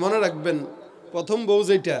 কিন্তু মনে রাখবেন, প্রথম বউ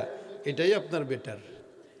যেটা, এটাই আপনার বেটার।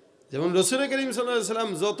 যেমন রাসূল করিম সাল্লাল্লাহু আলাইহি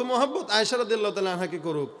ওয়াসাল্লাম যত মহব্বত আয়েশা রাদিয়াল্লাহু তাআলা আনহাকে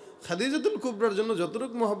করুক, খাদিজাতুল কুবরার জন্য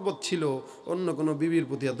যতটুকু মহব্বত ছিল, অন্য কোনো বিবির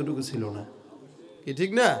প্রতি এতটুকু ছিল না। কি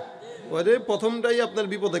ঠিক না? ওরে প্রথমটাই আপনার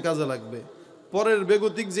বিপদে কাজে লাগবে, পরের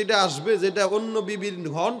বেগতিক যেটা আসবে, যেটা অন্য বিবির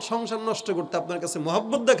ঘন সংসার নষ্ট করতে আপনার কাছে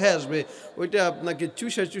মহব্বত দেখায় আসবে, ওইটা আপনাকে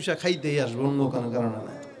চুষা চুষা খাইতেই আসবে, অন্য কোনো কারণে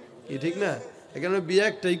না। কি ঠিক না? এখানে বিয়ে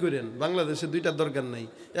একটাই করেন, বাংলাদেশে 2টার দরকার নাই,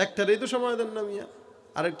 একটারেই তো সময় দেন না মিয়া,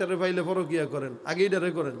 আরেকটারে পাইলে পরকিয়া করেন, আগেইটারে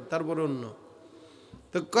করেন, তারপরে অন্য।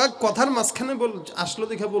 তো কয়েক কথার মাঝখানে আসলো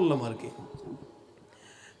দেখে বললাম আর কি।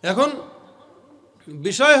 এখন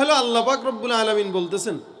বিষয় হলো, আল্লাহ পাক রব্বুল আলামিন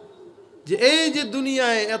বলতেছেন যে এই যে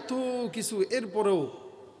দুনিয়ায় এত কিছু, এরপরেও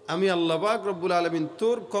আমি আল্লাহ পাক রব্বুল আলামিন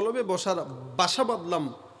তোর কলবে বাসা বাঁধলাম,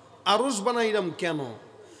 আরশ বানাইলাম কেন?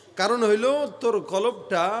 কারণ হইল তোর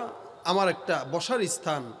কলবটা আমার একটা বসার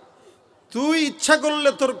স্থান। তুই ইচ্ছা করলে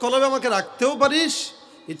তোর কলবে আমাকে রাখতেও পারিস,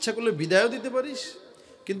 ইচ্ছা করলে বিদায়ও দিতে পারিস।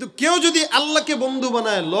 কিন্তু কেউ যদি আল্লাহকে বন্ধু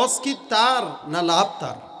বানায়, লস কি তার না লাভ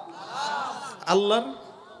তার?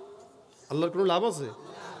 আল্লাহর কোনো লাভ আছে?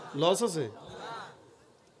 লস আছে?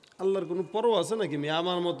 আল্লাহর কোনো পরোয়া আছে নাকি?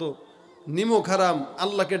 আমার মতো নিমো খারাম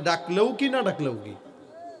আল্লাহকে ডাকলেও কি না ডাকলেও কি?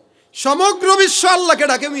 সমগ্র বিশ্ব আল্লাহকে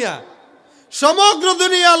ডাকে মিয়া, সমগ্র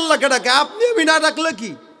দুনিয়া আল্লাহকে ডাকে। আপনি আমি না ডাকলে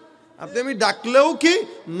কি? আপনি আমি ডাকলেও কি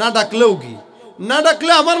না ডাকলেও কি? না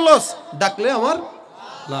ডাকলে আমার লস, ডাকলে আমার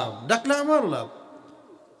লাভ, ডাকলে আমার লাভ।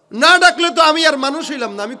 না ডাকলে তো আমি আর মানুষ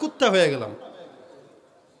হইলাম না, আমি কুত্তা হয়ে গেলাম।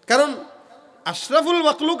 কারণ আশরাফুল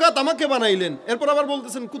মাখলুকাত আমাকে বানাইলেন, এরপর আবার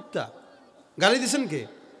বলতেছেন কুত্তা। গালি দিছেন কে?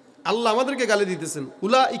 আল্লাহ আমাদেরকে গালি দিতেছেন,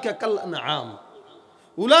 উলাইকা কাল আনআম,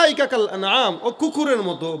 উলাইকা কাল আনআম, ও কুকুরের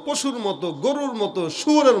মতো, পশুর মতো, গরুর মতো,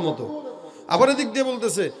 শুয়োরের মতো। আবার এদিক দিয়ে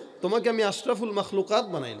বলতেছে তোমাকে আমি আশরাফুল মাখলুকাত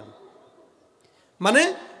বানাইলাম, মানে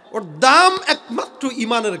ওর দাম একমাত্র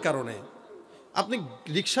ইমানের কারণে। আপনি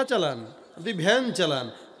রিক্সা চালান, আপনি ভ্যান চালান,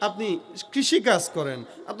 আপনি কৃষি কাজ করেন,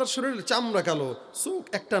 আপনার শরীরের চামড়া কালো, চোখ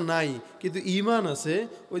একটা নাই, কিন্তু ইমান আছে,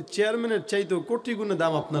 ওই চেয়ারম্যানের চাইতেও কোটি গুণে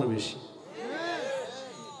দাম আপনার বেশি।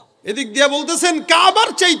 এদিক দিয়া বলতেছেন কাবার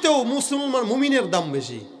চাইতেও মুসলমান মুমিনের দাম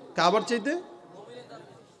বেশি, কাবার চাইতে।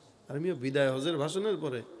 আর আমিও বিদায় হজের ভাষণের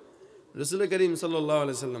পরে রাসূল করিম সাল্লাল্লাহু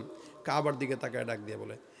আলাইহি সাল্লাম কাবার দিকে তাকায় ডাক দিয়ে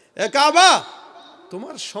বলে, এ কাবা,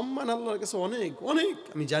 তোমার সম্মান আল্লাহর কাছে অনেক অনেক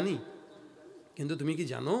আমি জানি, কিন্তু তুমি কি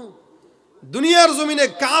জানো দুনিয়ার জমিনে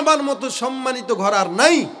কাবার মতো সম্মানিত ঘর আর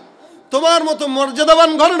নাই, তোমার মতো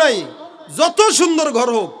মর্যাদাবান ঘর নাই। যত সুন্দর ঘর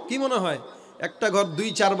হোক, কি মনে হয় একটা ঘর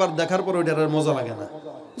 2-4 বার দেখার পর ওইটার আর মজা লাগে না।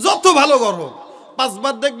 যত ভালো ঘর হোক 5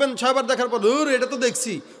 বার দেখবেন, 6 বার দেখার পর এটা তো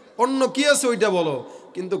দেখছি, অন্য কি আছে ওইটা বলো।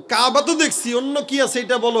 কিন্তু কাবা তো দেখছি, অন্য কি আছে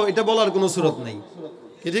এটা বলো, এটা বলার কোনো সুরত নেই,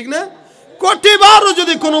 কি ঠিক না? কোটিবারও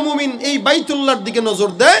যদি কোনো মুমিন এই বাইতুল্লাহর দিকে নজর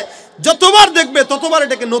দেয়, যতবার দেখবে ততবার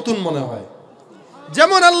এটাকে নতুন মনে হয়।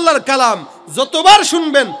 যেমন আল্লাহর কালাম যতবার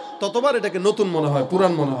শুনবেন ততবার এটাকে নতুন মনে হয়,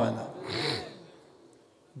 পুরান মনে হয় না।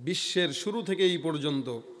 বিশ্বের শুরু থেকে এই পর্যন্ত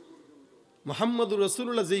মুহাম্মদুর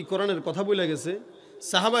রাসূলুল্লাহ যেই কোরআনের কথা বলে গেছে,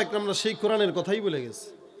 সাহাবা একরামরা সেই কোরআনের কথাই বলে গেছে,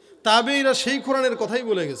 তাবেঈরা সেই কোরআনের কথাই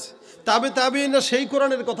বলে গেছে, তাবেঈনরা সেই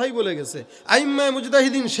কোরআনের কথাই বলে গেছে, আইম্মায়ে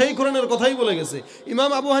মুজতাহিদিন সেই কোরআনের কথাই বলে গেছে,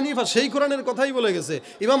 ইমাম আবু হানিফা সেই কোরআনের কথাই বলে গেছে,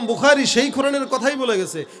 ইমাম বুখারী সেই কোরআনের কথাই বলে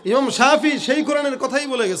গেছে, ইমাম শাফি সেই কোরআনের কথাই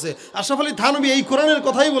বলে গেছে, আশরাফ আলী থানভী এই কোরআনের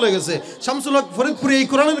কথাই বলে গেছে, শামসুল হক ফরিদপুরি এই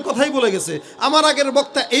কোরআনের কথাই বলে গেছে, আমার আগের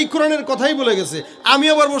বক্তা এই কোরআনের কথাই বলে গেছে, আমি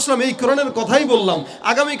আবার বসলাম এই কোরআনের কথাই বললাম।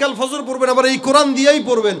 আগামীকাল ফজর পড়বেন আবার এই কোরআন দিয়েই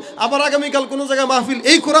পড়বেন, আবার আগামীকাল কোনো জায়গায় মাহফিল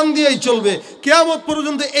এই কোরআন দিয়েই চলবে, কিয়ামত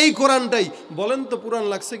পর্যন্ত এই কোরআনটাই। বলেন তো পুরান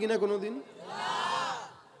লাগছে কিনা কোনোদিন?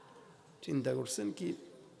 চিন্তা করছেন কি?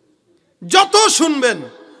 যত শুনবেন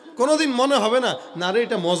কোনোদিন মনে হবে না না রে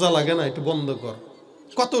এটা মজা লাগে না, একটু বন্ধ কর,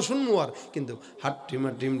 কত শুনবো আর। কিন্তু হাট্টিমা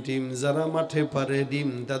টিম টিম যারা মাঠে পারে ডিম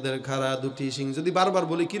তাদের খাড়া দুটি সিং, যদি বারবার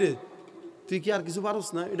বলি কিরে তুই কি আর কিছু পারস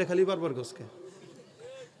না, এটা খালি বারবার গসকে,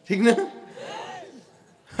 ঠিক না?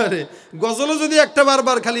 আরে গজলও যদি একটা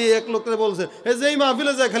বারবার খালি এক লোকটা বলছে যেই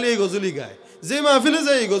মাহফিলে যায় খালি এই গজলই গায়, যে মাহফিলে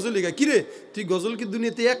যায় এই গজলই গায়, কিরে তুই গজল কি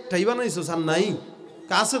দুনিয়াতে একটাই বানাইছো আর নাই?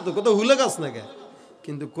 কাছে তো কত হুলে গাছ না গে।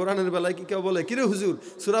 কিন্তু কোরআনের বেলায় কি কেউ বলে কিরে হুজুর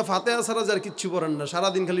সূরা ফাতিহা ছাড়া যার কিচ্ছু পড়েন না,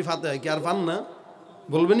 সারাদিন খালি ফাতিহা, কি আর পান না?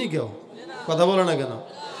 বলবেনই কেউ? কথা বলে না কেন?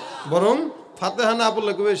 বরং ফাতিহা না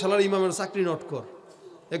পড়লে কবে শালার ইমামের চাকরি নট কর,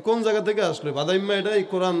 এ কোন জায়গা থেকে আসলে বাদা ইম্মা এটা? এই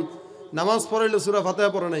কোরআন নামাজ পড়াইলে সূরা ফাতিহা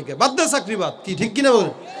পড়ে নাই কে? বাদ দে চাকরি বাদ, কি ঠিক কিনা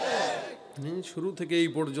বলেন? শুরু থেকে এই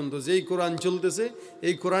পর্যন্ত যেই কোরআন চলতেছে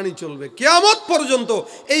এই কোরআনই চলবে কিয়ামত পর্যন্ত।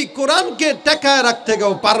 এই কোরআনকে টেকায় রাখতে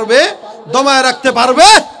কেউ পারবে? দমায় রাখতে পারবে?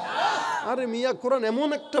 আরে মিয়া কোরআন এমন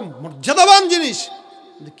একটা মর্যাদাবান জিনিস,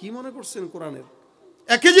 কি মনে করছেন কোরআনের?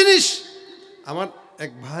 একই জিনিস। আমার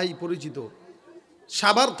এক ভাই পরিচিত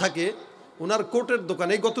সাভার থাকে, ওনার কোটের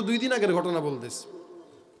দোকানে, গত 2 দিন আগের ঘটনা বলতেছে,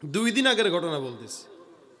 2 দিন আগের ঘটনা বলতেছে,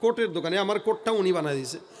 কোটের দোকানে আমার কোটটা উনি বানাই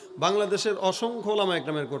দিয়েছে। বাংলাদেশের অসংখ্য ওলামা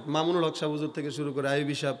একরামের কোট, মামুনুল হক সাহেব হুজুর থেকে শুরু করে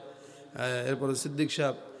আইবি সাহেব, এরপরে সিদ্দিক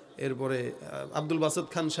সাহেব, এরপরে আব্দুল বাসেদ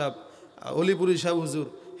খান সাহেব, অলিপুরি সাহেব হুজুর,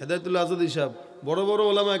 হেদায়তুল্লাহ আজাদি সাহেব, বড় বড়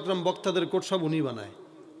ওলামা একরাম বক্তাদের কোট সব উনি বানায়।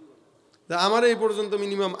 তা আমার এই পর্যন্ত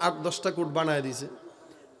মিনিমাম 8-10টা কোট বানায় দিয়েছে।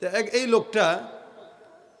 তো এই লোকটা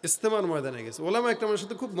ইস্তেমার ময়দানে গেছে, ওলামা একরামের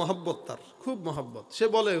সাথে খুব মহব্বত, তার খুব মহব্বত। সে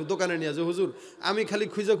বলে দোকানে নিয়ে যে হুজুর আমি খালি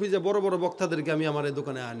খুঁজে খুঁজে বড় বড় বক্তাদেরকে আমি আমার এই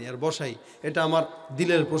দোকানে আনি আর বসাই, এটা আমার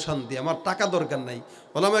দিলের প্রশান্তি, আমার টাকা দরকার নাই,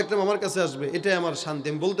 ওলামা একরাম আমার কাছে আসবে এটাই আমার শান্তি,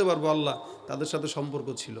 আমি বলতে পারবো আল্লাহ তাদের সাথে সম্পর্ক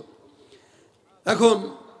ছিল। এখন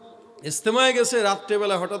ইস্তেমায় গেছে,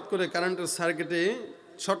 রাত্রেবেলা হঠাৎ করে কারেন্টের সার্কিটে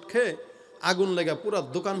শর্ট খেয়ে আগুন লেগে পুরা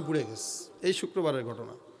দোকান পুড়ে গেছে। এই শুক্রবারের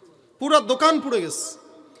ঘটনা, পুরা দোকান পুড়ে গেছে।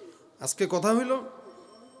 আজকে কথা হইল,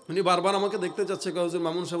 উনি বারবার আমাকে দেখতে চাচ্ছে, হুজুর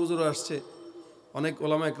মামুন সাহেব হুজুরও আসছে, অনেক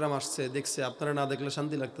ওলামা একরাম আসছে, দেখছে আপনারা না দেখলে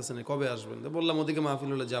শান্তি লাগতেছে না, কবে আসবেন? তো বললাম ওদিকে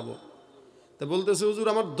মাহফিল হলে যাব। তো বলতেছে হুজুর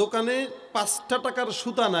আমার দোকানে 5টা টাকার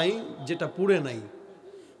সুতা নাই যেটা পুড়ে নাই,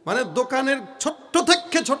 মানে দোকানের ছোট্ট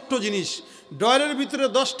থেকে ছোট্ট জিনিস, ডয়ারের ভিতরে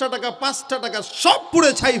 10টা টাকা 5টা টাকা সব পুড়ে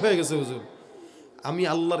ছাই হয়ে গেছে হুজুর। আমি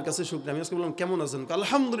আল্লাহর কাছে শুকরিয়া। আমি আজকে বললাম কেমন আছেন?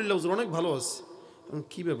 আলহামদুলিল্লাহ হুজুর অনেক ভালো আছে।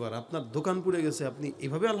 কি ব্যাপার আপনার দোকান পুড়ে গেছে আপনি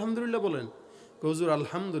এভাবে আলহামদুলিল্লাহ বলেন? হুজুর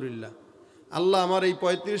আলহামদুলিল্লাহ, আল্লাহ আমার এই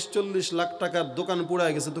 35-40 লাখ টাকার দোকান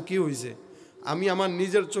পুড়ায় গেছে তো কি হয়েছে? আমি আমার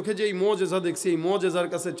নিজের চোখে যে এই মুআজিজা দেখছি, এই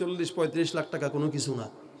মুআজিজার কাছে 40-35 লাখ টাকা কোনো কিছু না।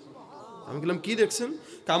 আমি বললাম কি দেখছেন?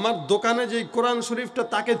 আমার দোকানে যেই কোরআন শরীফটা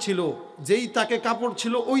তাকে ছিল, যেই তাকে কাপড়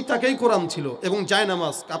ছিল ওই তাকেই কোরআন ছিল, এবং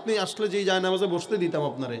জায়নামাজ, আপনি আসলে যেই জায়নামাজে বসতে দিতাম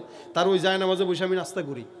আপনারে, তার ওই জায়নামাজে বসে আমি নাস্তা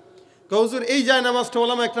করি। হুজুর এই জায়নামাজটা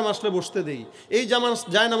ওলামা একরাম আসলে বসতে দেই, এই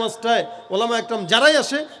জায়নামাজটায় ওলামা একরাম যারাই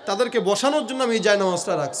আসে তাদেরকে বসানোর জন্য আমি এই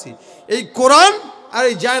জায়নামাজটা রাখছি। এই কোরআন আর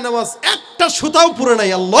এই জায়নামাজ একটা সুতাও পুরে নাই।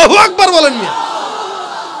 আল্লাহু আকবার বলেন মিয়া।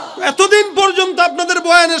 এতদিন পর্যন্ত আপনাদের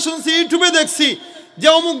বয়ানে শুনছি, ইউটিউবে দেখছি যে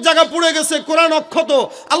অমুক জায়গা পুড়ে গেছে, কোরআন অক্ষত।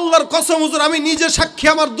 আল্লাহর কসম হুজুর আমি নিজে সাক্ষী,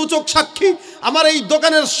 আমার 2 চোখ সাক্ষী, আমার এই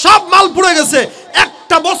দোকানের সব মাল পুড়ে গেছে,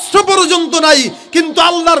 একটা বস্ত্র পর্যন্ত নাই, কিন্তু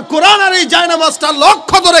আল্লাহর কোরআন আর এই জায়নামাজটা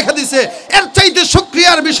অক্ষত রেখে দিছে। এর চাইতে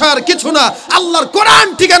শুকরিয়ার বিষয় আর কিছু না। আল্লাহর কোরআন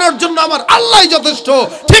ঠিকানোর জন্য আমার আল্লাহই যথেষ্ট,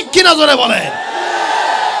 ঠিক কিনা জোরে বলেন?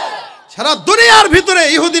 সারা দুনিয়ার ভিতরে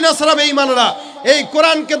ইহুদি নাসারা বেঈমানরা এই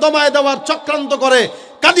কোরআনকে দমায় দেওয়ার চক্রান্ত করে,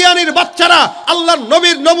 কাদিয়ানির বাচ্চারা আল্লাহর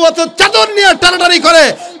নবীর নবুয়তের চাদর নিয়ে টানাটানি করে,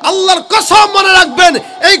 আল্লাহর কসম মনে রাখবেন,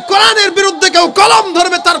 এই কোরআনের বিরুদ্ধে কেউ কলম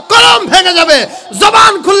ধরবে তার কলম ভেঙে যাবে,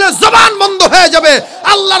 জবান খুললে জবান বন্ধ হয়ে যাবে।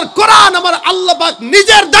 আল্লাহর কোরআন আমার আল্লাহ পাক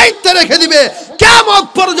নিজের দায়িত্বে রেখে দিবে, কিয়ামত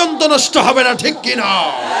পর্যন্ত নষ্ট হবে না, ঠিক কি না?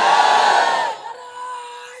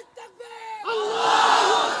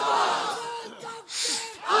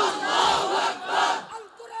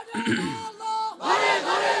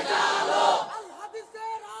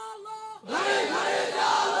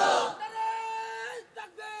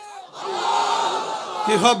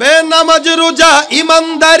 কি হবে নামাজ রোজা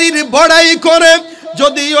ইমানদারির বড়াই করে,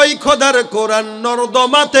 যদি ওই খোদার কোরআন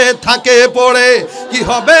নর্দমাতে থাকে পড়ে। কি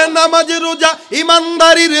হবে নামাজ রোজা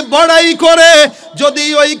ইমানদারির বড়াই করে, যদি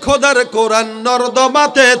ওই খোদার কোরআন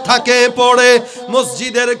নর্দমাতে থাকে পড়ে।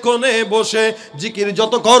 মসজিদের কোণে বসে জিকির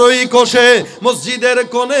যত করই কোষে, মসজিদের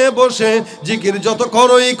কোণে বসে জিকির যত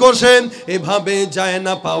করই কোষে, এভাবে যায়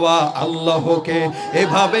না পাওয়া আল্লাহকে,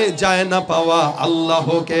 এভাবে যায় না পাওয়া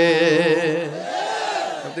আল্লাহকে।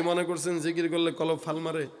 আপনি মনে করছেন জিকির করলে কলব ফাল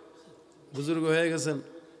মারে? বুজুর্গ হয়ে গেছেন,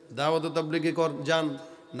 দাওয়াত তাবলীগে যান,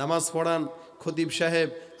 নামাজ পড়ান, খতিব সাহেব,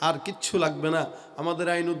 আর কিচ্ছু লাগবে না। আমাদের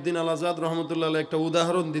আইনউদ্দিন আল আজাদ রহমতুল্লাহ একটা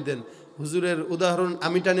উদাহরণ দিতেন, হুজুরের উদাহরণ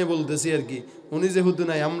আমি টানে বলতেছি আর কি। উনি যেহেতু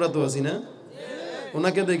নাই, আমরা তো আছি না,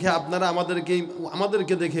 ওনাকে দেখে আপনারা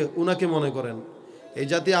আমাদেরকে দেখে উনাকে মনে করেন। এই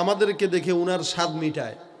জাতি আমাদেরকে দেখে উনার স্বাদ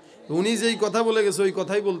মিটায়। উনি যেই কথা বলে গেছে ওই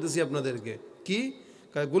কথাই বলতেছি আপনাদেরকে। কি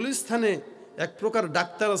গুলিস্তানে এক প্রকার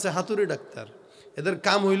ডাক্তার আছে, হাতুড়ি ডাক্তার। এদের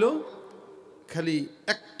কাম হইল খালি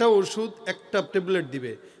একটা ওষুধ, একটা ট্যাবলেট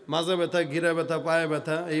দিবে। মাজা ব্যথা, গিরা ব্যথা, পায়ে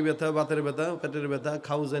ব্যথা, এই ব্যথা, বাতের ব্যথা, পেটের ব্যথা,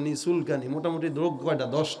 খাউজানি, চুলকানি, মোটামুটি রোগ কয়টা?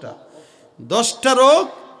 10টা রোগ।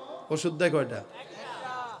 ওষুধ দেয় কয়টা?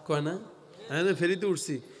 কয় না? হ্যাঁ, ফেরিতে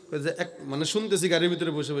উঠছি, মানে শুনতেছি গাড়ির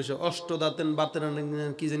ভিতরে বসে বসে, অষ্টদাঁতেন বাতের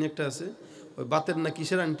কি জানি একটা আছে, ওই বাতের না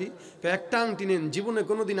কিসের আংটি, একটা আংটি নেন, জীবনে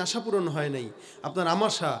কোনোদিন আশা পূরণ হয় নাই আপনার।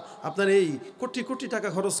 আমাশা, আপনার এই কোটি কোটি টাকা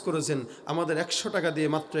খরচ করেছেন, আমাদের 100 টাকা দিয়ে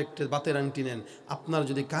মাত্র একটা বাতের আংটি নেন, আপনার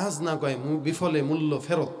যদি কাজ না করে বিফলে মূল্য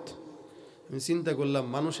ফেরত। আমি চিন্তা করলাম,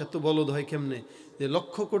 মানুষ এত বলদ হয় কেমনে, যে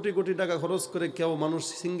লক্ষ কোটি কোটি টাকা খরচ করে কেউ মানুষ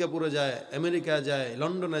সিঙ্গাপুরে যায়, আমেরিকা যায়,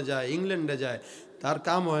 লন্ডনে যায়, ইংল্যান্ডে যায়, তার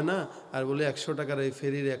কাম হয় না, আর বলে 100 টাকার এই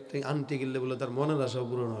ফেরির একটা আংটি কিনলে বলে তার মনের আশাও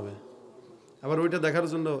পূরণ হবে। আবার ওইটা দেখার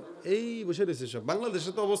জন্য এই বসে রয়েছে সব।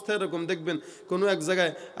 বাংলাদেশে তো অবস্থা এরকম, দেখবেন কোনো এক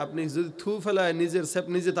জায়গায় আপনি যদি থু ফেলায় নিজের সেপ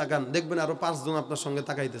নিজে তাকান, দেখবেন আরো 5 জন আপনার সঙ্গে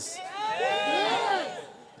তাকাইতেছে।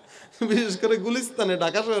 বিশেষ করে গুলিস্তানে,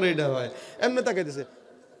 ঢাকা শহরে এটা হয়, এমনি তাকাইতেছে,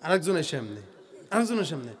 আরেকজনের সামনে, আরেকজনের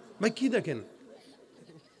সামনে। ভাই কি দেখেন?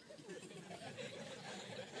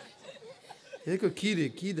 কি রে,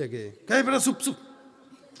 কি দেখে? চুপ চুপ।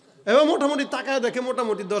 এবার মোটামুটি তাকায় দেখে,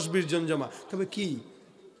 মোটামুটি 10-20 জন জমা। তবে কি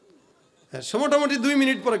মোটামুটি 2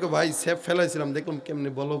 মিনিট পরে ভাই সেপ ফেলাইছিলাম, দেখলাম কেমনে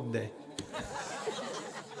বলক দেয়।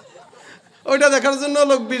 ওইটা দেখার জন্য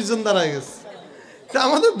লোক 20 জন দাঁড়ায় গেছে।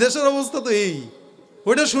 আমাদের দেশের অবস্থা তো এই,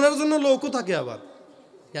 ওইটা শোনার জন্য লোকও থাকে। আবার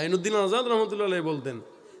আইনউদ্দিন আজাদ রহমতুল্লাহ বলতেন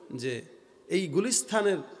যে এই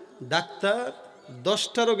গুলিস্তানের ডাক্তার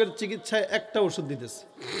 10টা রোগের চিকিৎসায় একটা ওষুধ দিতেছে।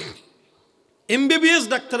 এমবিবিএস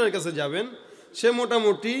ডাক্তারের কাছে যাবেন, সে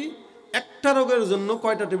মোটামুটি একটা রোগের জন্য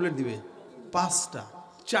কয়টা ট্যাবলেট দিবে? 5টা,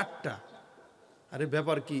 4টা। আরে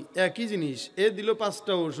ব্যাপার কি? একই জিনিস, এ দিল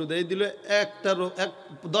 5টা ওষুধ, এই দিল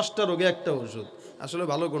 10টা রোগে একটা ওষুধ। আসলে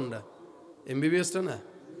ভালো কোনটা? এমবিবিএসটা না,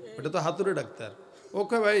 ওটা তো হাতুড়ে ডাক্তার।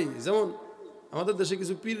 ওকে ভাই, যেমন আমাদের দেশে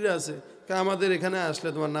কিছু পীররা আছে, আমাদের এখানে আসলে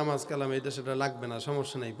তোমার নামাজ কালাম এইটা সেটা লাগবে না,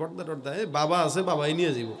 সমস্যা নেই, পর্দা টর্দা, বাবা আছে বাবাই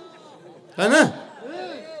নিয়ে যাব, তাই না?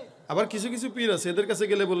 আবার কিছু কিছু পীর আছে, এদের কাছে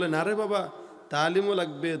গেলে বললেন, আরে বাবা তালিমও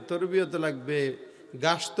লাগবে, তরবিয়তও লাগবে,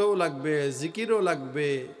 গাছতেও লাগবে, জিকিরও লাগবে,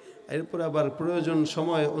 এরপর আবার প্রয়োজন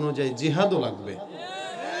সময় অনুযায়ী জিহাদও লাগবে।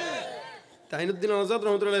 আইনউদ্দিন আজাদ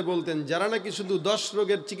রহমতুল্লাহ বলতেন, যারা নাকি শুধু 10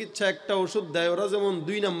 রোগের চিকিৎসা একটা ওষুধ দেয়, ওরা যেমন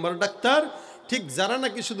 2 নম্বর ডাক্তার, ঠিক যারা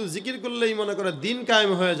নাকি শুধু জিকির করলেই মনে করে দিন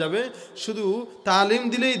কায়েম হয়ে যাবে, শুধু তালিম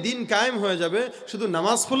দিলেই দিন কায়েম হয়ে যাবে, শুধু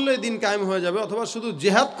নামাজ পড়লেই দিন কায়েম হয়ে যাবে, অথবা শুধু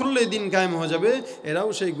জিহাদ করলেই দিন কায়েম হয়ে যাবে, এরাও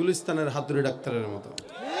সেই গুলিস্তানের হাতুড়ি ডাক্তারের মতো।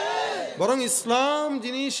 বরং ইসলাম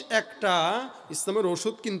জিনিস একটা, ইসলামের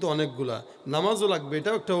ওষুধ কিন্তু অনেকগুলা। নামাজও লাগবে,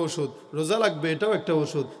 এটাও একটা ওষুধ, রোজা লাগবে, এটাও একটা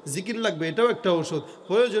ওষুধ, জিকির লাগবে, এটাও একটা ওষুধ,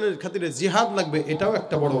 প্রয়োজনের খাতিরে জিহাদ লাগবে, এটাও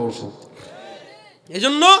একটা বড় ওষুধ।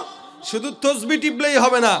 এজন্য শুধু তসবিহ টিপলেই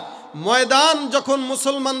হবে না। ময়দান যখন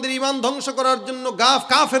মুসলমানদের ঈমান ধ্বংস করার জন্য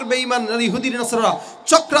কাফের বেঈমান ইহুদি নাসারা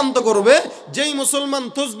চক্রান্ত করবে, যেই মুসলমান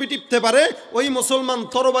তসবিহ টিপতে পারে, ওই মুসলমান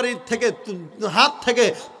তরবারির থেকে হাত থেকে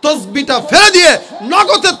তসবিহটা ফেলে দিয়ে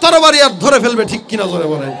নগদের তরবারি আর ধরে ফেলবে, ঠিক কিনা জোরে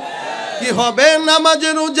বলেন? কি হবে নামাজ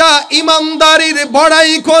রোজা ইমানদারির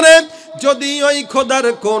বড়াই করে, যদি ওই খোদার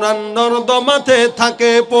কোরআন নর্দমাতে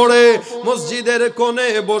থাকে পড়ে, মসজিদের কোণে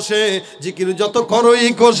বসে জিকির যত করই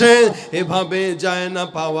কষে, এভাবে যায় না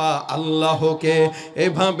পাওয়া আল্লাহকে,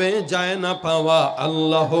 এভাবে যায় না পাওয়া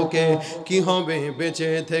আল্লাহকে। কি হবে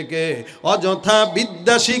বেঁচে থেকে অযথা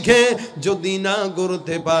বিদ্যা শিখে, যদি না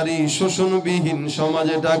গড়তে পারি শোষণবিহীন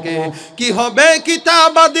সমাজটাকে। কি হবে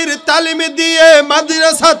কিতাবাদির তালিম দিয়ে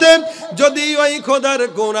মাদ্রাসাতে, যদি ওই খোদার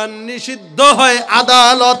কোরআন নিষিদ্ধ হয়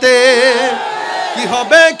আদালতে। কি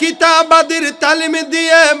হবে কিতাবাদির তালিম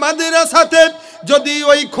দিয়ে মাদ্রাসাতে, যদি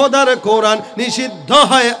ওই খোদার কোরআন নিষিদ্ধ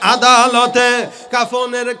হয় আদালতে।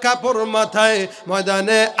 কাফনের কাপড় মাথায়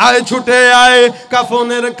ময়দানে আয় ছুটে আয়,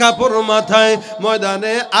 কাফনের কাপড় মাথায়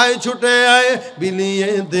ময়দানে আয় ছুটে আয়, বিলিয়ে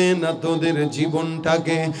দে না তোদের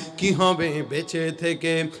জীবনটাকে। কি হবে বেঁচে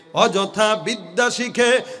থেকে অযথা বিদ্যা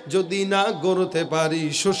শিখে, যদি না গড়তে পারি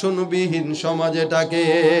শোষণবিহীন সমাজটাকে।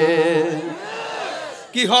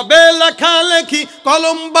 কি হবে লেখালেখি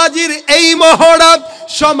কলমবাজির এই মহড়া,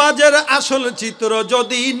 সমাজের আসল চিত্র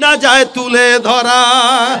যদি না যায় তুলে ধরা।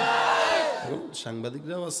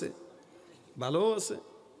 সাংবাদিকরাও আছে, ভালো আছে,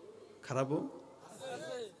 খারাপও,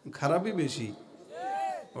 খারাপই বেশি।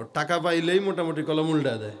 ওর টাকা পাইলেই মোটামুটি কলম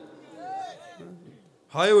উল্টা দেয়,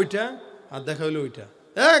 হয় ওইটা আর দেখা হইলো ওইটা,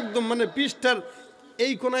 একদম মানে পৃষ্ঠার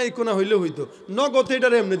এই কোনা হইলে হইতো, নগদে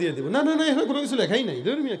এটারে এমনি দিয়ে দিব। না না না, এখানে কোনো কিছু লেখাই নাই,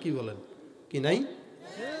 ধর্মিয়া কি বলেন, কি নাই?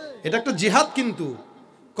 এটা একটা জিহাদ, কিন্তু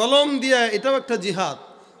কলম দিয়া এটাও একটা জিহাদ।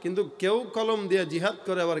 কিন্তু কেউ কলম দিয়া জিহাদ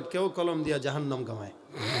করে, আবার কেউ কলম দিয়া জাহান্নাম কামায়।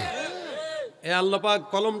 এ আল্লাহ পাক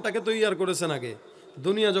কলমটাকে তৈয়ার করেছেন আগে।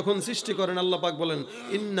 দুনিয়া যখন সৃষ্টি করেন আল্লাহ পাক বলেন,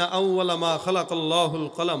 ইন্না আউওয়ালা মা খালাকাল্লাহুল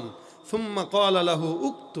কলম সুম্মা ক্বালা লাহু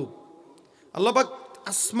উকতুব। আল্লাহ পাক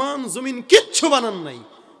আসমান জমিন কিচ্ছু বানান নাই,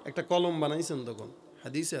 একটা কলম বানাইছেন। তখন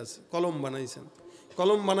হাদিসে আছে কলম বানাইছেন,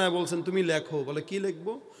 কলম বানায় বলছেন তুমি লেখো। বলে কি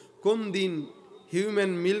লিখবো? কোন দিন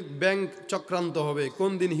হিউম্যান মিল্ক ব্যাংক চক্রান্ত হবে,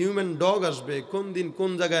 কোন দিন হিউম্যান ডগ আসবে, কোন দিন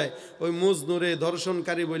কোন জায়গায় ওই মজনুরে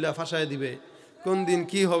ধর্ষণকারী বইলা ফাঁসায় দিবে, কোন দিন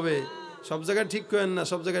কি হবে। সব জায়গায় ঠিক করেন না,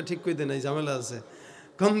 সব জায়গায় ঠিক কইতে নাই, ঝামেলা আছে।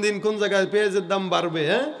 কোন দিন কোন জায়গায় পেঁয়াজের দাম বাড়বে,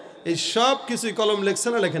 হ্যাঁ, এই সব কিছুই কলম লেখছে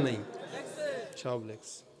না লেখে নাই? সব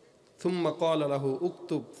লেখছে। থুম্মা ক্বালা লাহু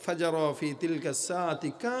উকতুব ফাজারা ফি তিলকা সাআতি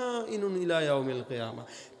কাইনুন ইলা ইয়াউমিল কিয়ামা।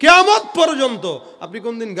 কিয়ামত পর্যন্ত আপনি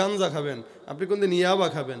কোন দিন গাঞ্জা খাবেন, আপনি কোন দিন ইয়াবা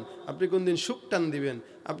খাবেন, আপনি কোন দিন সুকটান দিবেন,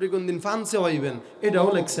 আপনি কোন দিন ফানসে হইবেন, এটাও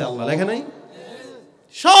লেখছে আল্লাহ, লেখে নাই?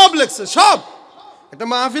 সব লেখছে, সব। একটা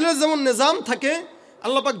মাহফিলের যেমন নিজাম থাকে,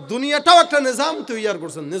 আল্লাহ পাক দুনিয়াটাও একটা নিজাম তৈয়ার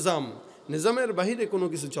করছেন। নিজাম, নিজামের বাহিরে কোনো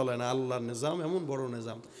কিছু চলে না। আল্লাহর নিজাম এমন বড়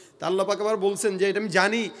নিজাম। তা আল্লাহ পাক আবার বলছেন যে এটা আমি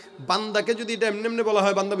জানি, বান্দাকে যদি এটা এমনি এমনি বলা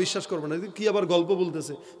হয় বান্দা বিশ্বাস করবে না। কি আবার গল্প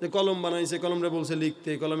বলতেছে যে কলম বানাইছে, কলমরে বলছে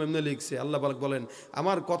লিখতে, কলম এমনি লিখছে। আল্লাহ পাক বলেন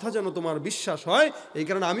আমার কথা যেন তোমার বিশ্বাস হয়, এই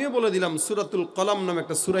কারণে আমিও বলে দিলাম সূরাতুল কলম নামে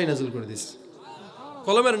একটা সূরাই নাযিল করে দিয়েছি।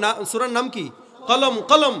 কলমের সূরার নাম কি? কলম।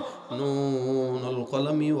 কলম নুনুল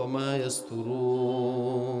কলমি ওয়া মা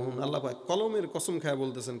ইয়াসতুরুন। আল্লাহ পাক কলমের কসম খায়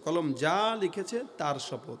বলতেছেন, কলম যা লিখেছে তার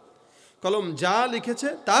শপথ, কলম যা লিখেছে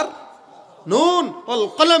তার, নুন ওয়াল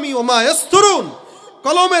কলমি ওয়া মা ইয়াসতুরুন,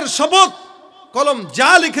 কলমের শপথ, কলম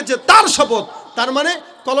যা লিখেছে তার শপথ। তার মানে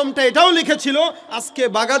কলমটা এটাও লিখেছিল আজকে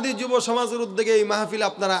বাগাদি যুব সমাজের উদ্যোগে এই মাহফিলে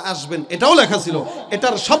আপনারা আসবেন, এটাও লেখা ছিল।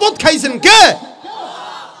 এটার শপথ খাইছেন কে?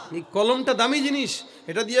 এই কলমটা দামি জিনিস,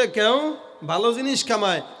 এটা দিয়ে কেউ ভালো জিনিস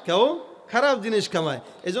কামায়, কেউ খারাপ জিনিস কামায়।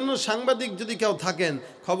 এজন্য সাংবাদিক যদি কেউ থাকেন,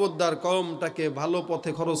 খবরদার কলমটাকে ভালো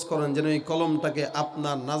পথে খরচ করেন, যেন এই কলমটাকে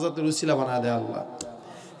আপনার নাজাতের উসিলা বানায় দেয় আল্লাহ।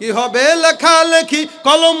 কি হবে লেখালেখি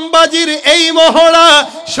কলমবাজির এই মহড়া,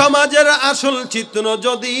 সমাজের আসল চিত্র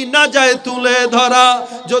যদি না যায় তুলে ধরা।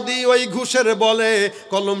 যদি ওই ঘুষের বলে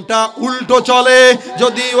কলমটা উল্টো চলে,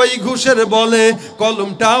 যদি ওই ঘুষের বলে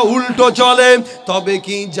কলমটা উল্টো চলে, তবে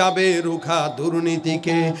কি যাবে রুখা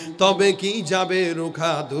দুর্নীতিকে, তবে কি যাবে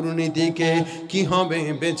রুখা দুর্নীতিকে। কি হবে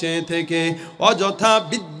বেঁচে থেকে অযথা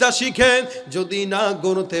বিদ্যা শিখে, যদি না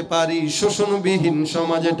গড়তে পারি শোষণবিহীন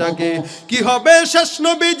সমাজটাকে। কি হবে শেষ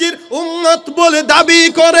নবীজির উম্মত বলে দাবি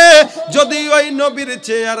করে, যদি ওই নবীর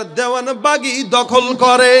চেয়ার দেওয়ানবাগি দখল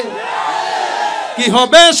করে। কি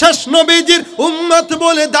হবে শেষ নবীজির উম্মত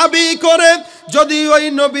বলে দাবি করে, যদি ওই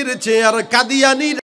নবীর চেয়ার কাদিয়ানির